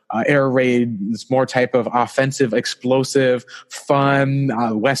air raid, this more type of offensive, explosive, fun,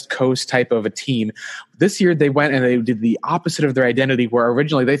 West Coast type of a team. This year, they went and they did the opposite of their identity, where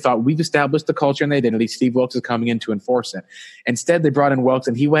originally they thought, we've established the culture and the identity. Steve Wilks is coming in to enforce it. Instead, they brought in Wilks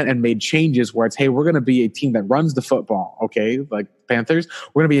and he went and made changes where it's, hey, we're going to be a team that runs the football, okay, like Panthers.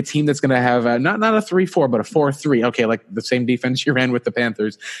 We're going to be a team that's going to have not a 3-4, but a 4-3, okay, like the same defense you ran with the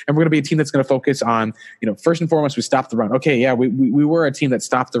Panthers. And we're going to be a team that's going to focus on, first and foremost, we stopped the run. Okay, yeah, we were a team that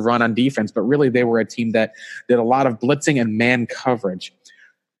stopped the run on defense, but really they were a team that did a lot of blitzing and man coverage.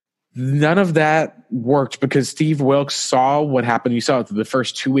 None of that worked because Steve Wilks saw what happened. You saw it the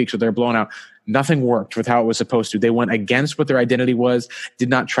first 2 weeks with their blown out. Nothing worked with how it was supposed to. They went against what their identity was, did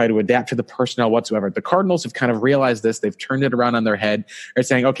not try to adapt to the personnel whatsoever. The Cardinals have kind of realized this. They've turned it around on their head. They're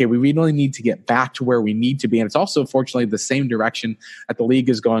saying, okay, we really need to get back to where we need to be. And it's also, fortunately, the same direction that the league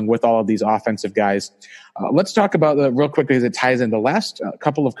is going with all of these offensive guys. Let's talk about real quickly as it ties in the last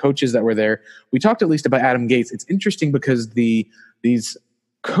couple of coaches that were there. We talked at least about Adam Gase. It's interesting because these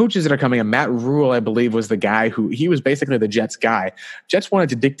coaches that are coming in, Matt Rule, I believe, was the guy he was basically the Jets guy. Jets wanted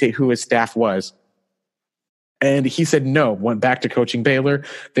to dictate who his staff was. And he said no, went back to coaching Baylor.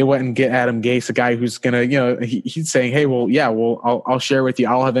 They went and get Adam Gase, a guy who's going to, he's saying, hey, I'll share with you.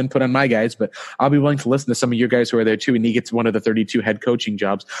 I'll have input on my guys, but I'll be willing to listen to some of your guys who are there too. And he gets one of the 32 head coaching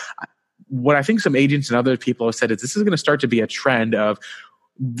jobs. What I think some agents and other people have said is this is going to start to be a trend of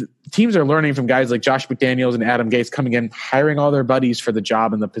teams are learning from guys like Josh McDaniels and Adam Gase coming in, hiring all their buddies for the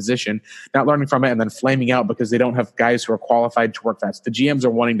job and the position, not learning from it, and then flaming out because they don't have guys who are qualified to work fast. The GMs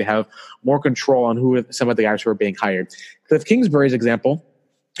are wanting to have more control on who some of the guys who are being hired. Cliff Kingsbury's example,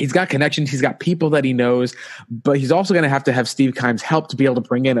 he's got connections, he's got people that he knows, but he's also going to have Steve Keim's help to be able to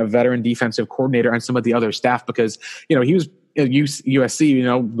bring in a veteran defensive coordinator and some of the other staff because, he was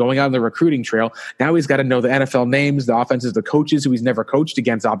USC, going out on the recruiting trail. Now he's got to know the NFL names, the offenses, the coaches who he's never coached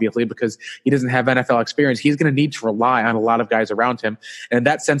against, obviously, because he doesn't have NFL experience. He's going to need to rely on a lot of guys around him. And in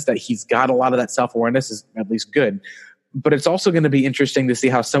that sense that he's got a lot of that self-awareness is at least good. But it's also going to be interesting to see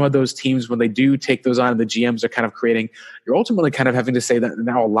how some of those teams, when they do take those on, the GMs are kind of creating, you're ultimately kind of having to say that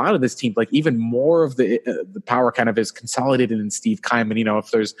now a lot of this team, like even more of the power kind of is consolidated in Steve Keim. And,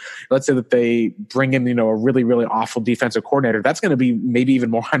 if there's, let's say that they bring in, a really, really awful defensive coordinator, that's going to be maybe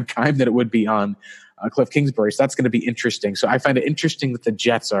even more on Keim than it would be on Cliff Kingsbury. So that's going to be interesting. So I find it interesting that the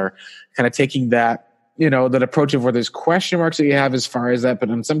Jets are kind of taking that, that approach of where there's question marks that you have as far as that, but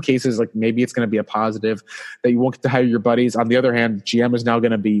in some cases, like maybe it's going to be a positive that you won't get to hire your buddies. On the other hand, GM is now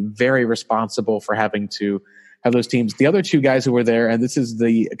going to be very responsible for having to have those teams. The other two guys who were there, and this is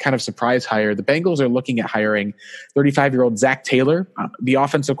the kind of surprise hire, the Bengals are looking at hiring 35-year-old Zach Taylor, the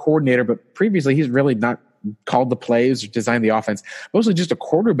offensive coordinator, but previously he's really not called the plays or designed the offense, mostly just a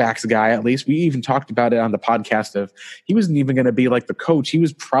quarterbacks guy. At least we even talked about it on the podcast of he wasn't even going to be like the coach. He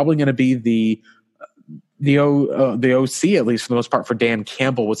was probably going to be the OC, at least for the most part, for Dan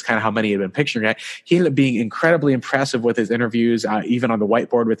Campbell was kind of how many had been picturing it. He ended up being incredibly impressive with his interviews, even on the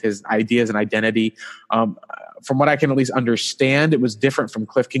whiteboard with his ideas and identity. From what I can at least understand, it was different from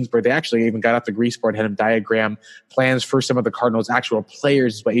Cliff Kingsbury. They actually even got out the grease board, had him diagram plans for some of the Cardinals' actual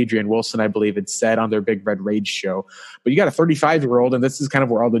players, is what Adrian Wilson, I believe, had said on their Big Red Rage show. But you got a 35-year-old, and this is kind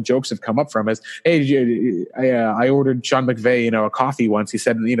of where all the jokes have come up from is, hey, I ordered Sean McVay, a coffee once. He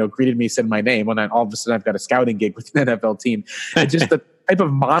said, greeted me, said my name, and then all of a sudden I've got a scouting gig with an NFL team. And just the type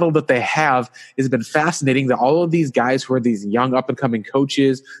of model that they have has been fascinating, that all of these guys who are these young up-and-coming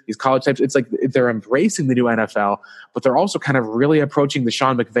coaches, these college types, it's like they're embracing the new NFL, but they're also kind of really approaching the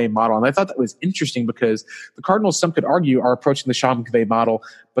Sean McVay model. And I thought that was interesting because the Cardinals, some could argue, are approaching the Sean McVay model,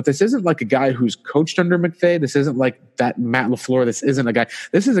 but this isn't like a guy who's coached under McVay. This isn't like that Matt LaFleur. This isn't a guy.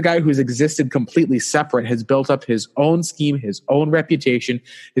 This is a guy who's existed completely separate, has built up his own scheme, his own reputation,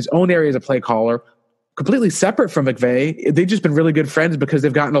 his own area as a play caller, completely separate from McVay. They've just been really good friends because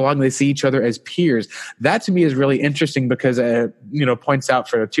they've gotten along. They see each other as peers. That to me is really interesting because, points out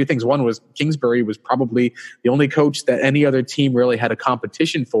for two things. One was Kingsbury was probably the only coach that any other team really had a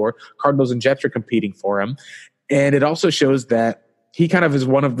competition for. Cardinals and Jets are competing for him. And it also shows that he kind of is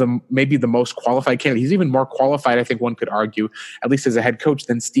one of the maybe the most qualified candidate. He's even more qualified, I think one could argue, at least as a head coach,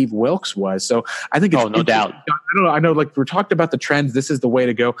 than Steve Wilkes was. So I think it's no doubt. I know like we're talking about the trends. This is the way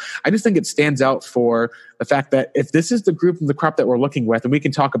to go. I just think it stands out for the fact that if this is the group and the crop that we're looking with, and we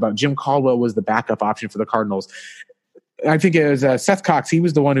can talk about Jim Caldwell was the backup option for the Cardinals. I think it was Seth Cox. He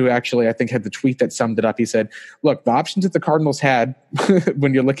was the one who actually, I think, had the tweet that summed it up. He said, look, the options that the Cardinals had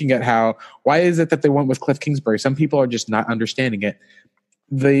when you're looking at why is it that they went with Cliff Kingsbury? Some people are just not understanding it.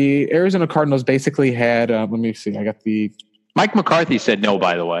 The Arizona Cardinals basically had, let me see, I got the... Mike McCarthy said no,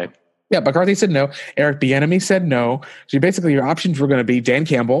 by the way. Yeah, McCarthy said no. Eric Bieniemy said no. So basically your options were going to be Dan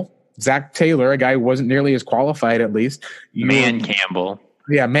Campbell, Zach Taylor, a guy who wasn't nearly as qualified at least. Campbell.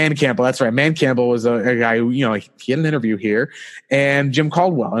 Yeah, Man Campbell. That's right. Man Campbell was a guy who, he had an interview here, and Jim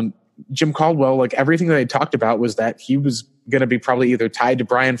Caldwell. And Jim Caldwell, like everything that they talked about was that he was going to be probably either tied to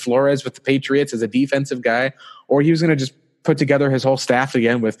Brian Flores with the Patriots as a defensive guy, or he was going to just put together his whole staff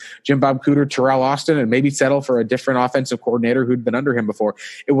again with Jim Bob Cooter, Terrell Austin, and maybe settle for a different offensive coordinator who'd been under him before.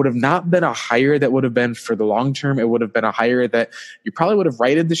 It would have not been a hire that would have been for the long term. It would have been a hire that you probably would have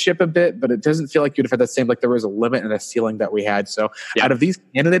righted the ship a bit, but it doesn't feel like you'd have had that same, like there was a limit and a ceiling that we had. So out of these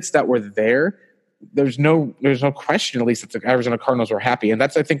candidates that were there, there's no question, at least, that the Arizona Cardinals were happy. And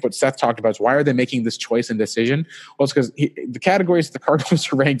that's, I think, what Seth talked about is why are they making this choice and decision? Well, it's because the categories the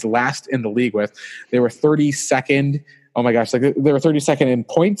Cardinals are ranked last in the league with, they were 32nd. Oh my gosh, like they were 32nd in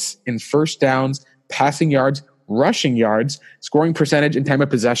points, in first downs, passing yards, rushing yards, scoring percentage, and time of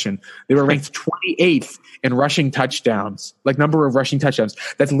possession. They were ranked 28th in rushing touchdowns, like number of rushing touchdowns.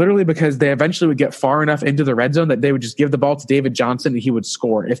 That's literally because they eventually would get far enough into the red zone that they would just give the ball to David Johnson and he would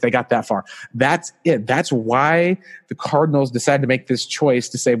score if they got that far. That's it. That's why the Cardinals decided to make this choice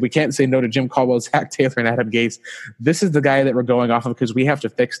to say, we can't say no to Jim Caldwell, Zach Taylor, and Adam Gase. This is the guy that we're going off of because we have to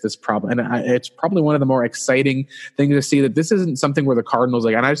fix this problem. And it's probably one of the more exciting things to see that this isn't something where the Cardinals,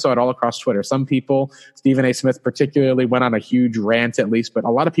 like, and I saw it all across Twitter. Some people, Stephen A. Smith particularly, went on a huge rant at least, but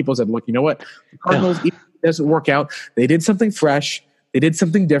a lot of people said, look, you know what? The Cardinals, even if it doesn't work out, they did something fresh. They did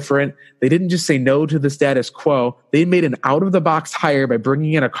something different. They didn't just say no to the status quo. They made an out-of-the-box hire by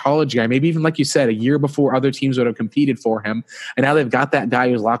bringing in a college guy, maybe even, like you said, a year before other teams would have competed for him. And now they've got that guy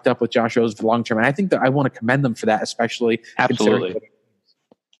who's locked up with Josh Rosen for the long term. And I think that I want to commend them for that, especially. Absolutely.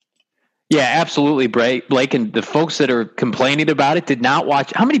 Yeah, absolutely, Blake. And the folks that are complaining about it did not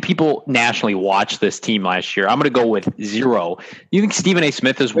watch. How many people nationally watched this team last year? I'm going to go with 0. You think Stephen A.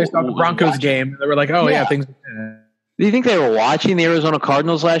 Smith is based on the Broncos game? They were like, oh, yeah things. Do you think they were watching the Arizona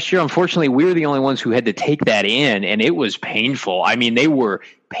Cardinals last year? Unfortunately, we were the only ones who had to take that in, and it was painful. I mean, they were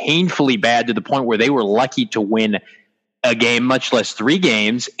painfully bad to the point where they were lucky to win a game, much less 3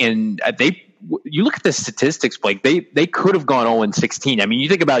 games. And you look at the statistics, Blake, they could have gone 0-16. I mean, you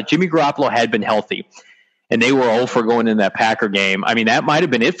think about it, Jimmy Garoppolo had been healthy, and they were 0 for going in that Packer game. I mean, that might have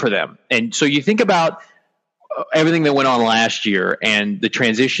been it for them. And so you think about everything that went on last year and the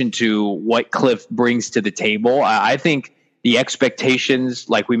transition to what Cliff brings to the table. I think the expectations,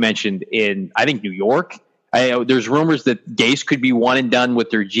 like we mentioned I think New York, there's rumors that Gase could be one and done with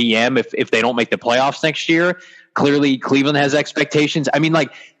their GM if they don't make the playoffs next year. Clearly Cleveland has expectations. I mean,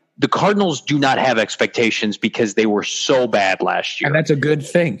 like, the Cardinals do not have expectations because they were so bad last year. And that's a good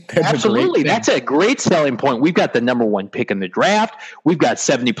thing. Absolutely. That's a great selling point. We've got the number 1 pick in the draft. We've got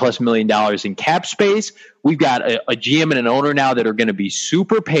 $70+ million in cap space. We've got a GM and an owner now that are going to be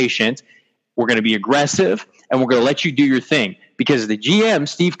super patient. We're going to be aggressive, and we're going to let you do your thing. Because the GM,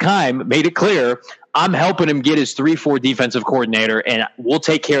 Steve Keim, made it clear, I'm helping him get his 3-4 defensive coordinator, and we'll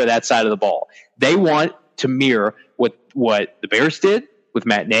take care of that side of the ball. They want to mirror what the Bears did with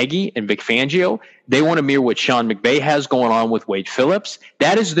Matt Nagy and Vic Fangio. They want to mirror what Sean McVay has going on with Wade Phillips.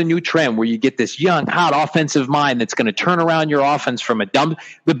 That is the new trend where you get this young, hot offensive mind that's going to turn around your offense from a dumb.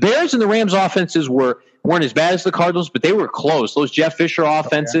 The Bears and the Rams offenses weren't as bad as the Cardinals, but they were close. Those Jeff Fisher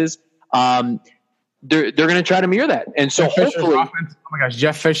offenses, they're going to try to mirror that. And so hopefully, oh my gosh,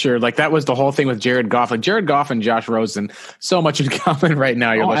 Jeff Fisher, like that was the whole thing with Jared Goff. Like Jared Goff and Josh Rosen, so much in common right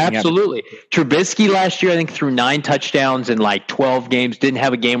now. You're looking absolutely. Trubisky last year, I think, threw 9 touchdowns in like 12 games. Didn't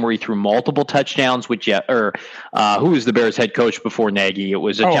have a game where he threw multiple touchdowns with who was the Bears head coach before Nagy? It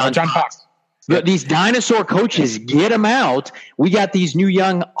was John Fox. But these dinosaur coaches, get them out. We got these new,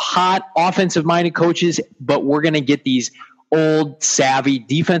 young, hot, offensive-minded coaches, but we're going to get these old, savvy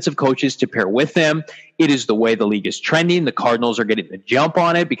defensive coaches to pair with them. It is the way the league is trending. The Cardinals are getting the jump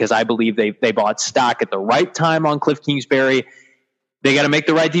on it because I believe they bought stock at the right time on Cliff Kingsbury. They got to make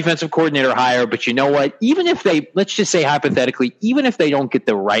the right defensive coordinator hire. But you know what? Even if let's just say hypothetically, even if they don't get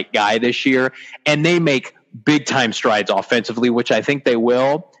the right guy this year and they make big time strides offensively, which I think they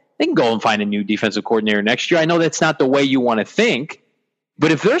will, they can go and find a new defensive coordinator next year. I know that's not the way you want to think,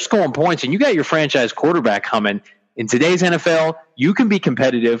 but if they're scoring points and you got your franchise quarterback coming, in today's NFL, you can be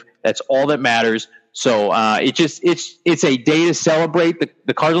competitive. That's all that matters. So it's a day to celebrate.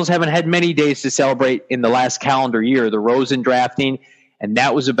 The Cardinals haven't had many days to celebrate in the last calendar year. The Rosen drafting, and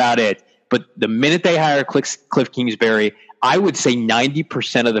that was about it. But the minute they hire Cliff Kingsbury, I would say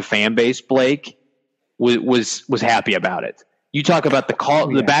 90% of the fan base, Blake, was happy about it. You talk about the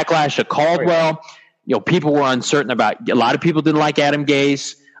backlash of Caldwell. You know, people were uncertain about. A lot of people didn't like Adam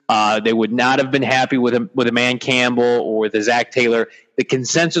Gase. They would not have been happy with a Man Campbell or with a Zach Taylor. The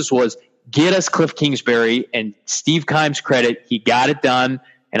consensus was get us Cliff Kingsbury, and Steve Keim's credit, he got it done.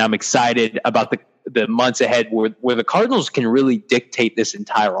 And I'm excited about the months ahead where the Cardinals can really dictate this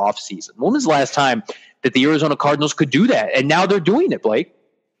entire offseason. When was the last time that the Arizona Cardinals could do that? And now they're doing it, Blake.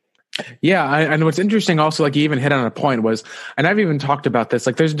 Yeah, and what's interesting also, like you even hit on a point was, and I've even talked about this,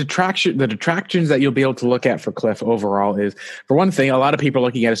 like there's the detractions that you'll be able to look at for Cliff overall is, for one thing, a lot of people are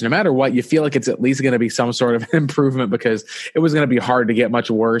looking at it, no matter what, you feel like it's at least going to be some sort of improvement because it was going to be hard to get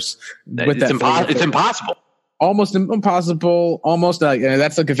much worse. It's impossible. Almost impossible. Almost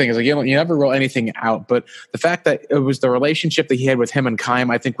that's the good thing is like you never roll anything out. But the fact that it was the relationship that he had with him and Keim,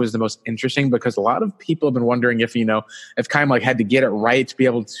 I think, was the most interesting because a lot of people have been wondering if Keim like had to get it right to be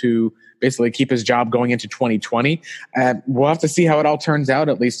able to basically keep his job going into 2020. We'll have to see how it all turns out,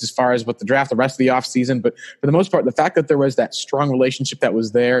 at least as far as with the draft, the rest of the offseason. But for the most part, the fact that there was that strong relationship that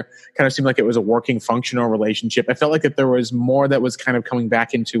was there kind of seemed like it was a working, functional relationship. I felt like that there was more that was kind of coming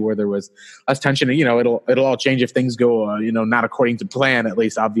back into where there was less tension. And, it'll all change if things go, not according to plan, at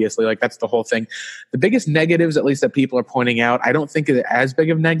least, obviously. Like, that's the whole thing. The biggest negatives, at least, that people are pointing out, I don't think it's as big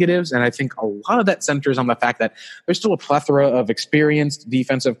of negatives. And I think a lot of that centers on the fact that there's still a plethora of experienced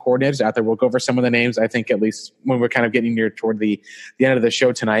defensive coordinators out there. We'll go over some of the names, I think, at least when we're kind of getting near toward the end of the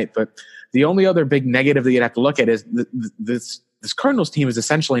show tonight. But the only other big negative that you'd have to look at is this Cardinals team is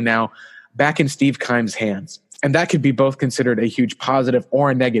essentially now back in Steve Keim's hands. And that could be both considered a huge positive or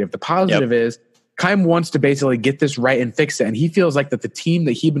a negative. The positive is Keim wants to basically get this right and fix it. And he feels like that the team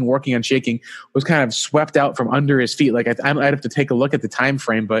that he'd been working on shaking was kind of swept out from under his feet. Like I'd have to take a look at the time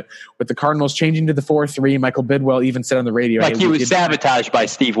frame, but with the Cardinals changing to the 4-3, Michael Bidwell even said on the radio, like he was sabotaged by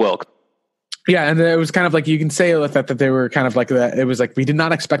Steve Wilks. Yeah, and it was kind of like you can say that they were kind of like that. It was like we did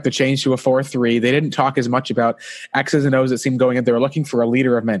not expect the change to a 4-3. They didn't talk as much about X's and O's that seemed going in. They were looking for a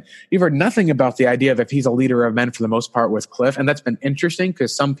leader of men. You've heard nothing about the idea of if he's a leader of men for the most part with Cliff, and that's been interesting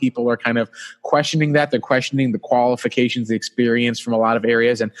because some people are kind of questioning that. They're questioning the qualifications, the experience from a lot of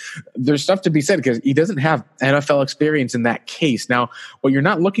areas, and there's stuff to be said because he doesn't have NFL experience in that case. Now, what you're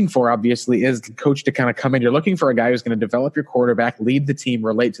not looking for, obviously, is the coach to kind of come in. You're looking for a guy who's going to develop your quarterback, lead the team,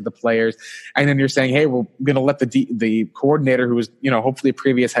 relate to the players. And then you're saying, hey, we're going to let the coordinator, who was, hopefully a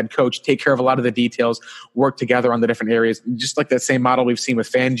previous head coach, take care of a lot of the details, work together on the different areas, just like that same model we've seen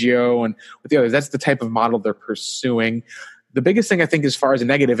with Fangio and with the others. That's the type of model they're pursuing. The biggest thing I think as far as a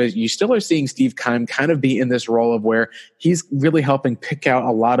negative is you still are seeing Steve Keim kind of be in this role of where he's really helping pick out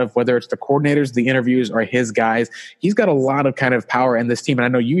a lot of whether it's the coordinators, the interviews, or his guys. He's got a lot of kind of power in this team. And I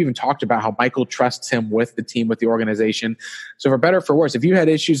know you even talked about how Michael trusts him with the team, with the organization. So for better or for worse, if you had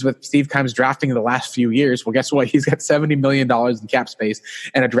issues with Steve Keim's drafting in the last few years, well, guess what? He's got $70 million in cap space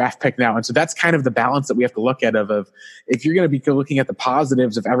and a draft pick now. And so that's kind of the balance that we have to look at of if you're going to be looking at the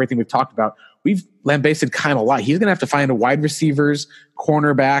positives of everything we've talked about, we've lambasted Keim a lot. He's going to have to find wide receivers,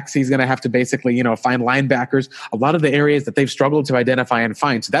 cornerbacks. He's going to have to basically, find linebackers, a lot of the areas that they've struggled to identify and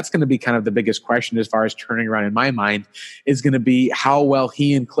find. So that's going to be kind of the biggest question as far as turning around in my mind is going to be how well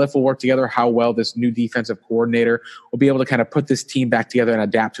he and Cliff will work together, how well this new defensive coordinator will be able to kind of put this team back together and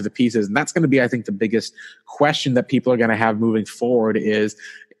adapt to the pieces. And that's going to be, I think, the biggest question that people are going to have moving forward is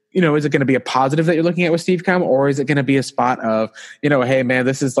it going to be a positive that you're looking at with Steve Keim, or is it going to be a spot of, hey, man,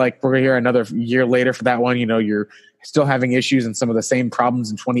 this is like we're here another year later for that one. You're still having issues and some of the same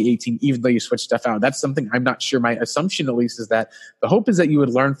problems in 2018, even though you switch stuff out. That's something I'm not sure. My assumption, at least, is that the hope is that you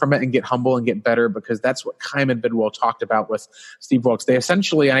would learn from it and get humble and get better because that's what Keim and Bidwell talked about with Steve Wilks. They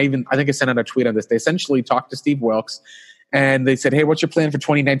essentially, and I think I sent out a tweet on this, they essentially talked to Steve Wilks and they said, hey, what's your plan for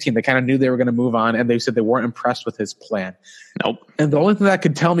 2019? They kind of knew they were going to move on, and they said they weren't impressed with his plan. Nope. And the only thing that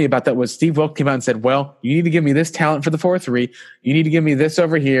could tell me about that was Steve Wilks came out and said, well, you need to give me this talent for the 4-3. You need to give me this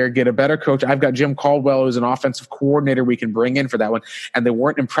over here, get a better coach. I've got Jim Caldwell, who's an offensive coordinator we can bring in for that one. And they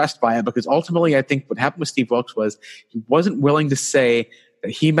weren't impressed by it because ultimately I think what happened with Steve Wilks was he wasn't willing to say that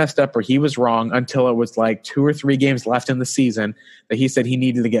he messed up or he was wrong until it was like 2 or 3 games left in the season that he said he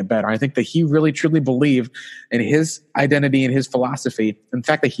needed to get better. I think that he really truly believed in his identity and his philosophy. And the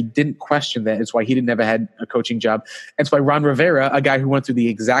fact that he didn't question that is why he didn't ever had a coaching job. That's why Ron Rivera, a guy who went through the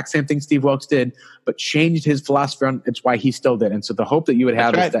exact same thing Steve Wilks did, but changed his philosophy on, it's why he still did. And so the hope that you would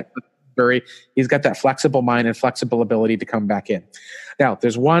have is that he's got that flexible mind and flexible ability to come back in. Now,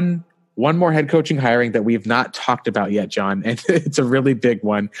 there's one more head coaching hiring that we have not talked about yet, John, and it's a really big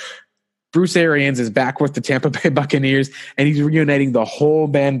one. Bruce Arians is back with the Tampa Bay Buccaneers, and he's reuniting the whole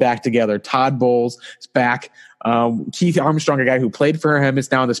band back together. Todd Bowles is back. Keith Armstrong, a guy who played for him, is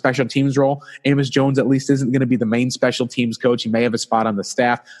now in the special teams role. Amos Jones at least isn't going to be the main special teams coach. He may have a spot on the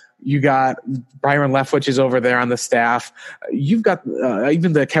staff. You got Byron Leftwich is over there on the staff. You've got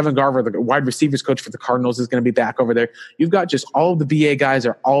even the Kevin Garver, the wide receivers coach for the Cardinals, is going to be back over there. You've got just all of the BA guys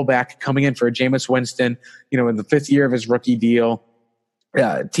are all back coming in for Jameis Winston, in the 5th year of his rookie deal.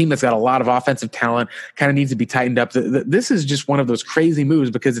 Team that's got a lot of offensive talent, kind of needs to be tightened up. This is just one of those crazy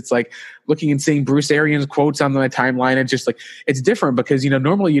moves because it's like looking and seeing Bruce Arians quotes on the timeline. And just like, it's different because,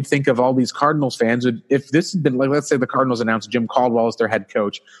 normally you'd think of all these Cardinals fans if this had been like, let's say the Cardinals announced Jim Caldwell as their head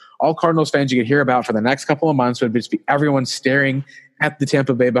coach, all Cardinals fans you could hear about for the next couple of months would just be everyone staring at the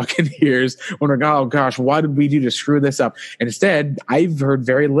Tampa Bay Buccaneers, wondering, oh gosh, what did we do to screw this up? And instead, I've heard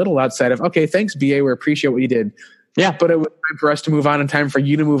very little outside of, okay, thanks, BA, we appreciate what you did. Yeah, but it was time for us to move on and time for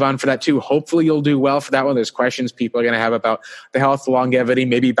you to move on for that too. Hopefully you'll do well for that one. There's questions people are going to have about the health, the longevity.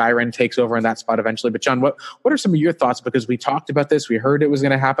 Maybe Byron takes over in that spot eventually. But John, what are some of your thoughts? Because we talked about this. We heard it was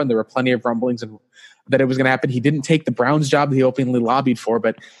going to happen. There were plenty of rumblings and that it was going to happen. He didn't take the Browns job that he openly lobbied for,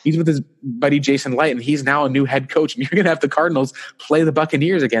 but he's with his buddy Jason Light, and he's now a new head coach. And you're going to have the Cardinals play the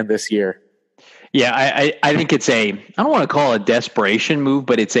Buccaneers again this year. Yeah, I think it's I don't want to call it a desperation move,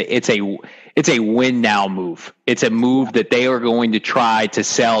 but it's a win now move. It's a move that they are going to try to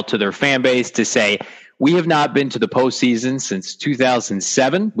sell to their fan base to say, we have not been to the postseason since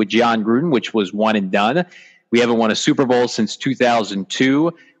 2007 with John Gruden, which was one and done. We haven't won a Super Bowl since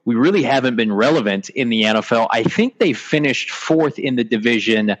 2002. We really haven't been relevant in the NFL. I think they finished 4th in the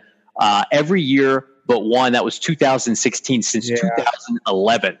division every year but one. That was 2016 since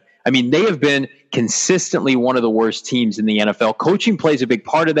 2011. I mean, they have been consistently one of the worst teams in the NFL. Coaching plays a big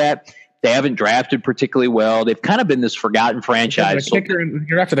part of that. They haven't drafted particularly well. They've kind of been this forgotten franchise.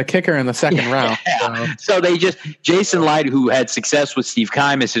 You're after the kicker in the second round. So they Jason Light, who had success with Steve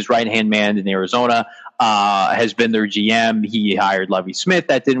Keim as his right-hand man in Arizona, has been their GM. He hired Lovie Smith.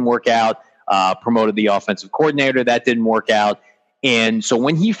 That didn't work out. Promoted the offensive coordinator. That didn't work out. And so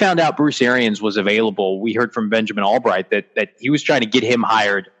when he found out Bruce Arians was available, we heard from Benjamin Albright that he was trying to get him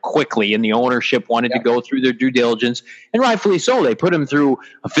hired quickly, and the ownership wanted to go through their due diligence, and rightfully so. They put him through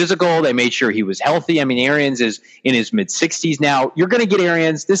a physical. They made sure he was healthy. I mean, Arians is in his mid-60s now. You're going to get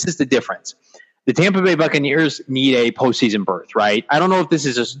Arians. This is the difference. The Tampa Bay Buccaneers need a postseason berth, right? I don't know if this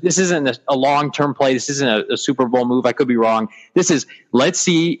isn't a long-term play. This isn't a Super Bowl move. I could be wrong. This is, let's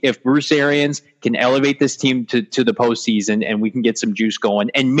see if Bruce Arians can elevate this team to the postseason and we can get some juice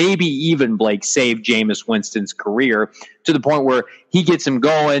going and maybe even, Blake, save Jameis Winston's career to the point where he gets him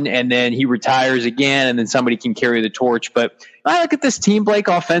going and then he retires again and then somebody can carry the torch. But I look at this team, Blake,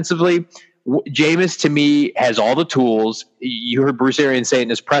 offensively. Jameis, to me, has all the tools. You heard Bruce Arians say in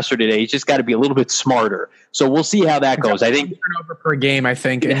his presser today, he's just got to be a little bit smarter. So we'll see how that goes. I think turnover per game, and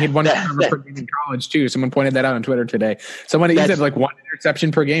he'd one turnover per game in college too. Someone pointed that out on Twitter today. He said like 1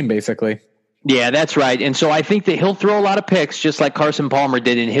 interception per game, basically. Yeah, that's right. And so I think that he'll throw a lot of picks, just like Carson Palmer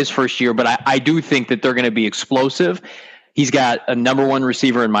did in his first year. But I do think that they're going to be explosive. He's got a number one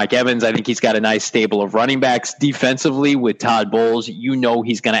receiver in Mike Evans. I think he's got a nice stable of running backs defensively with Todd Bowles.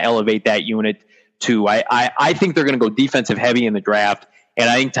 He's going to elevate that unit too. I think they're going to go defensive heavy in the draft. And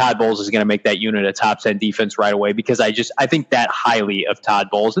I think Todd Bowles is going to make that unit a top 10 defense right away because I think that highly of Todd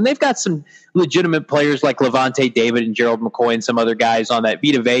Bowles. And they've got some legitimate players like Levante David and Gerald McCoy and some other guys on that.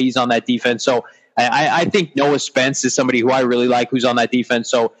 Vita Vea's on that defense. So I think Noah Spence is somebody who I really like who's on that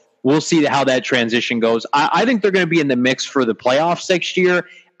defense. So we'll see how that transition goes. I think they're going to be in the mix for the playoffs next year.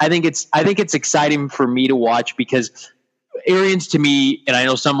 I think it's exciting for me to watch because Arians, to me, and I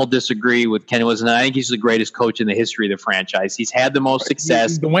know some will disagree with Ken Wilson, I think he's the greatest coach in the history of the franchise. He's had the most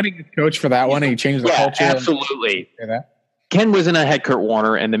success. He's the winningest coach for that one, and he changed the culture. Absolutely. Ken wasn't ahead Kurt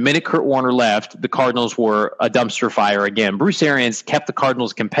Warner, and the minute Kurt Warner left, the Cardinals were a dumpster fire again. Bruce Arians kept the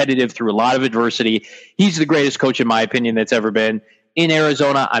Cardinals competitive through a lot of adversity. He's the greatest coach, in my opinion, that's ever been in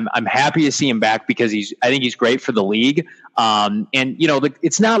Arizona. I'm happy to see him back because I think he's great for the league. And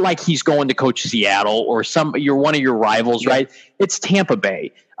it's not like he's going to coach Seattle or you're one of your rivals, right? It's Tampa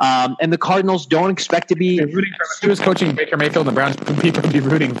Bay. And the Cardinals don't expect to be. If he was coaching Baker Mayfield, the Browns people would be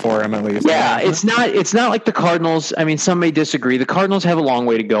rooting for him at least. Yeah, it's not like the Cardinals. I mean, some may disagree. The Cardinals have a long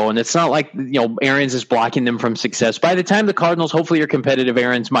way to go, and it's not like Arians is blocking them from success. By the time the Cardinals hopefully are competitive,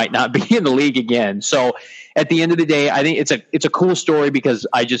 Arians might not be in the league again. So at the end of the day, I think it's a cool story because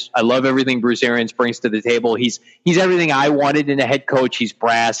I love everything Bruce Arians brings to the table. He's everything I wanted in a head coach. He's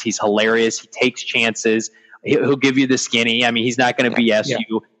brass. He's hilarious. He takes chances. He'll give you the skinny. I mean, he's not going to BS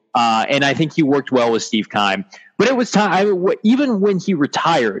you. And I think he worked well with Steve Keim. But it was time, even when he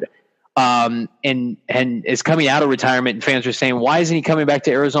retired and is coming out of retirement, and fans are saying, why isn't he coming back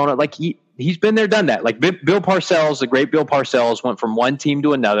to Arizona? Like, he's been there, done that. Like Bill Parcells, the great Bill Parcells, went from one team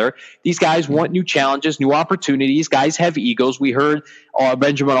to another. These guys want new challenges, new opportunities. Guys have egos. We heard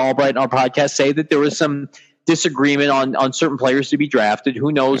Benjamin Albright on our podcast say that there was some disagreement on certain players to be drafted.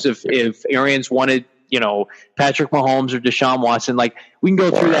 Who knows if Arians wanted Patrick Mahomes or Deshaun Watson. Like, we can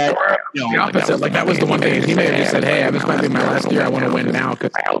go through that. The opposite. Like, that was the one thing he may have just said, hey, this might be my last year. I want to win now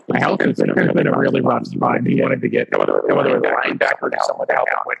because my health has been a really rough spot. He wanted to get whether it was a linebacker or someone to help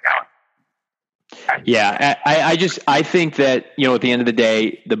him win out. Yeah, I think that at the end of the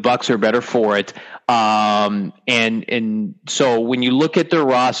day, the Bucs are better for it. And so when you look at their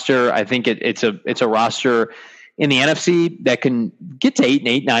roster, I think it's a roster in the NFC that can get to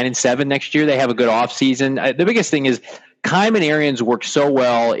 8-8, 9-7 next year. They have a good offseason. The biggest thing is Keim and Arians worked so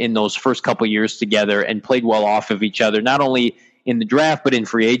well in those first couple of years together and played well off of each other, not only in the draft, but in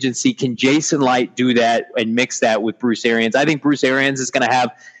free agency. Can Jason Light do that and mix that with Bruce Arians? I think Bruce Arians is going to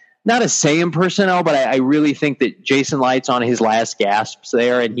have not a say in personnel, but I really think that Jason Light's on his last gasps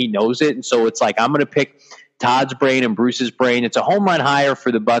there, and he knows it. And so it's like, I'm going to pick Todd's brain and Bruce's brain. It's a home run hire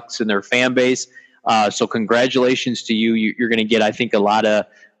for the Bucs and their fan base. So congratulations to you. You're going to get, I think, a lot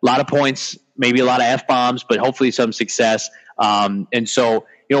of points, maybe a lot of F-bombs, but hopefully some success. And so,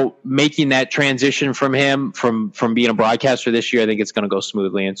 making that transition from him, from being a broadcaster this year, I think it's going to go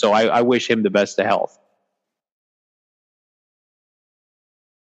smoothly. And so I wish him the best of health.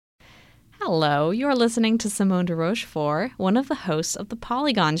 Hello, you're listening to Simone de Rochefort, one of the hosts of The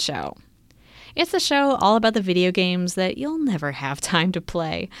Polygon Show. It's a show all about the video games that you'll never have time to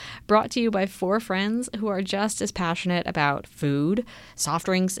play, brought to you by four friends who are just as passionate about food, soft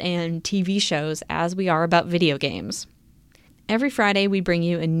drinks, and TV shows as we are about video games. Every Friday, we bring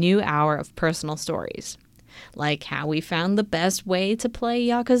you a new hour of personal stories, like how we found the best way to play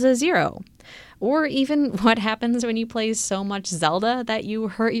Yakuza 0, or even what happens when you play so much Zelda that you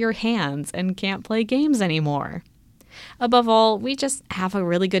hurt your hands and can't play games anymore. Above all, we just have a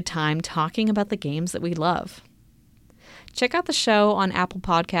really good time talking about the games that we love. Check out the show on Apple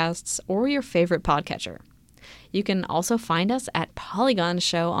Podcasts or your favorite podcatcher. You can also find us at Polygon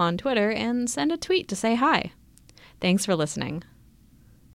Show on Twitter and send a tweet to say hi. Thanks for listening.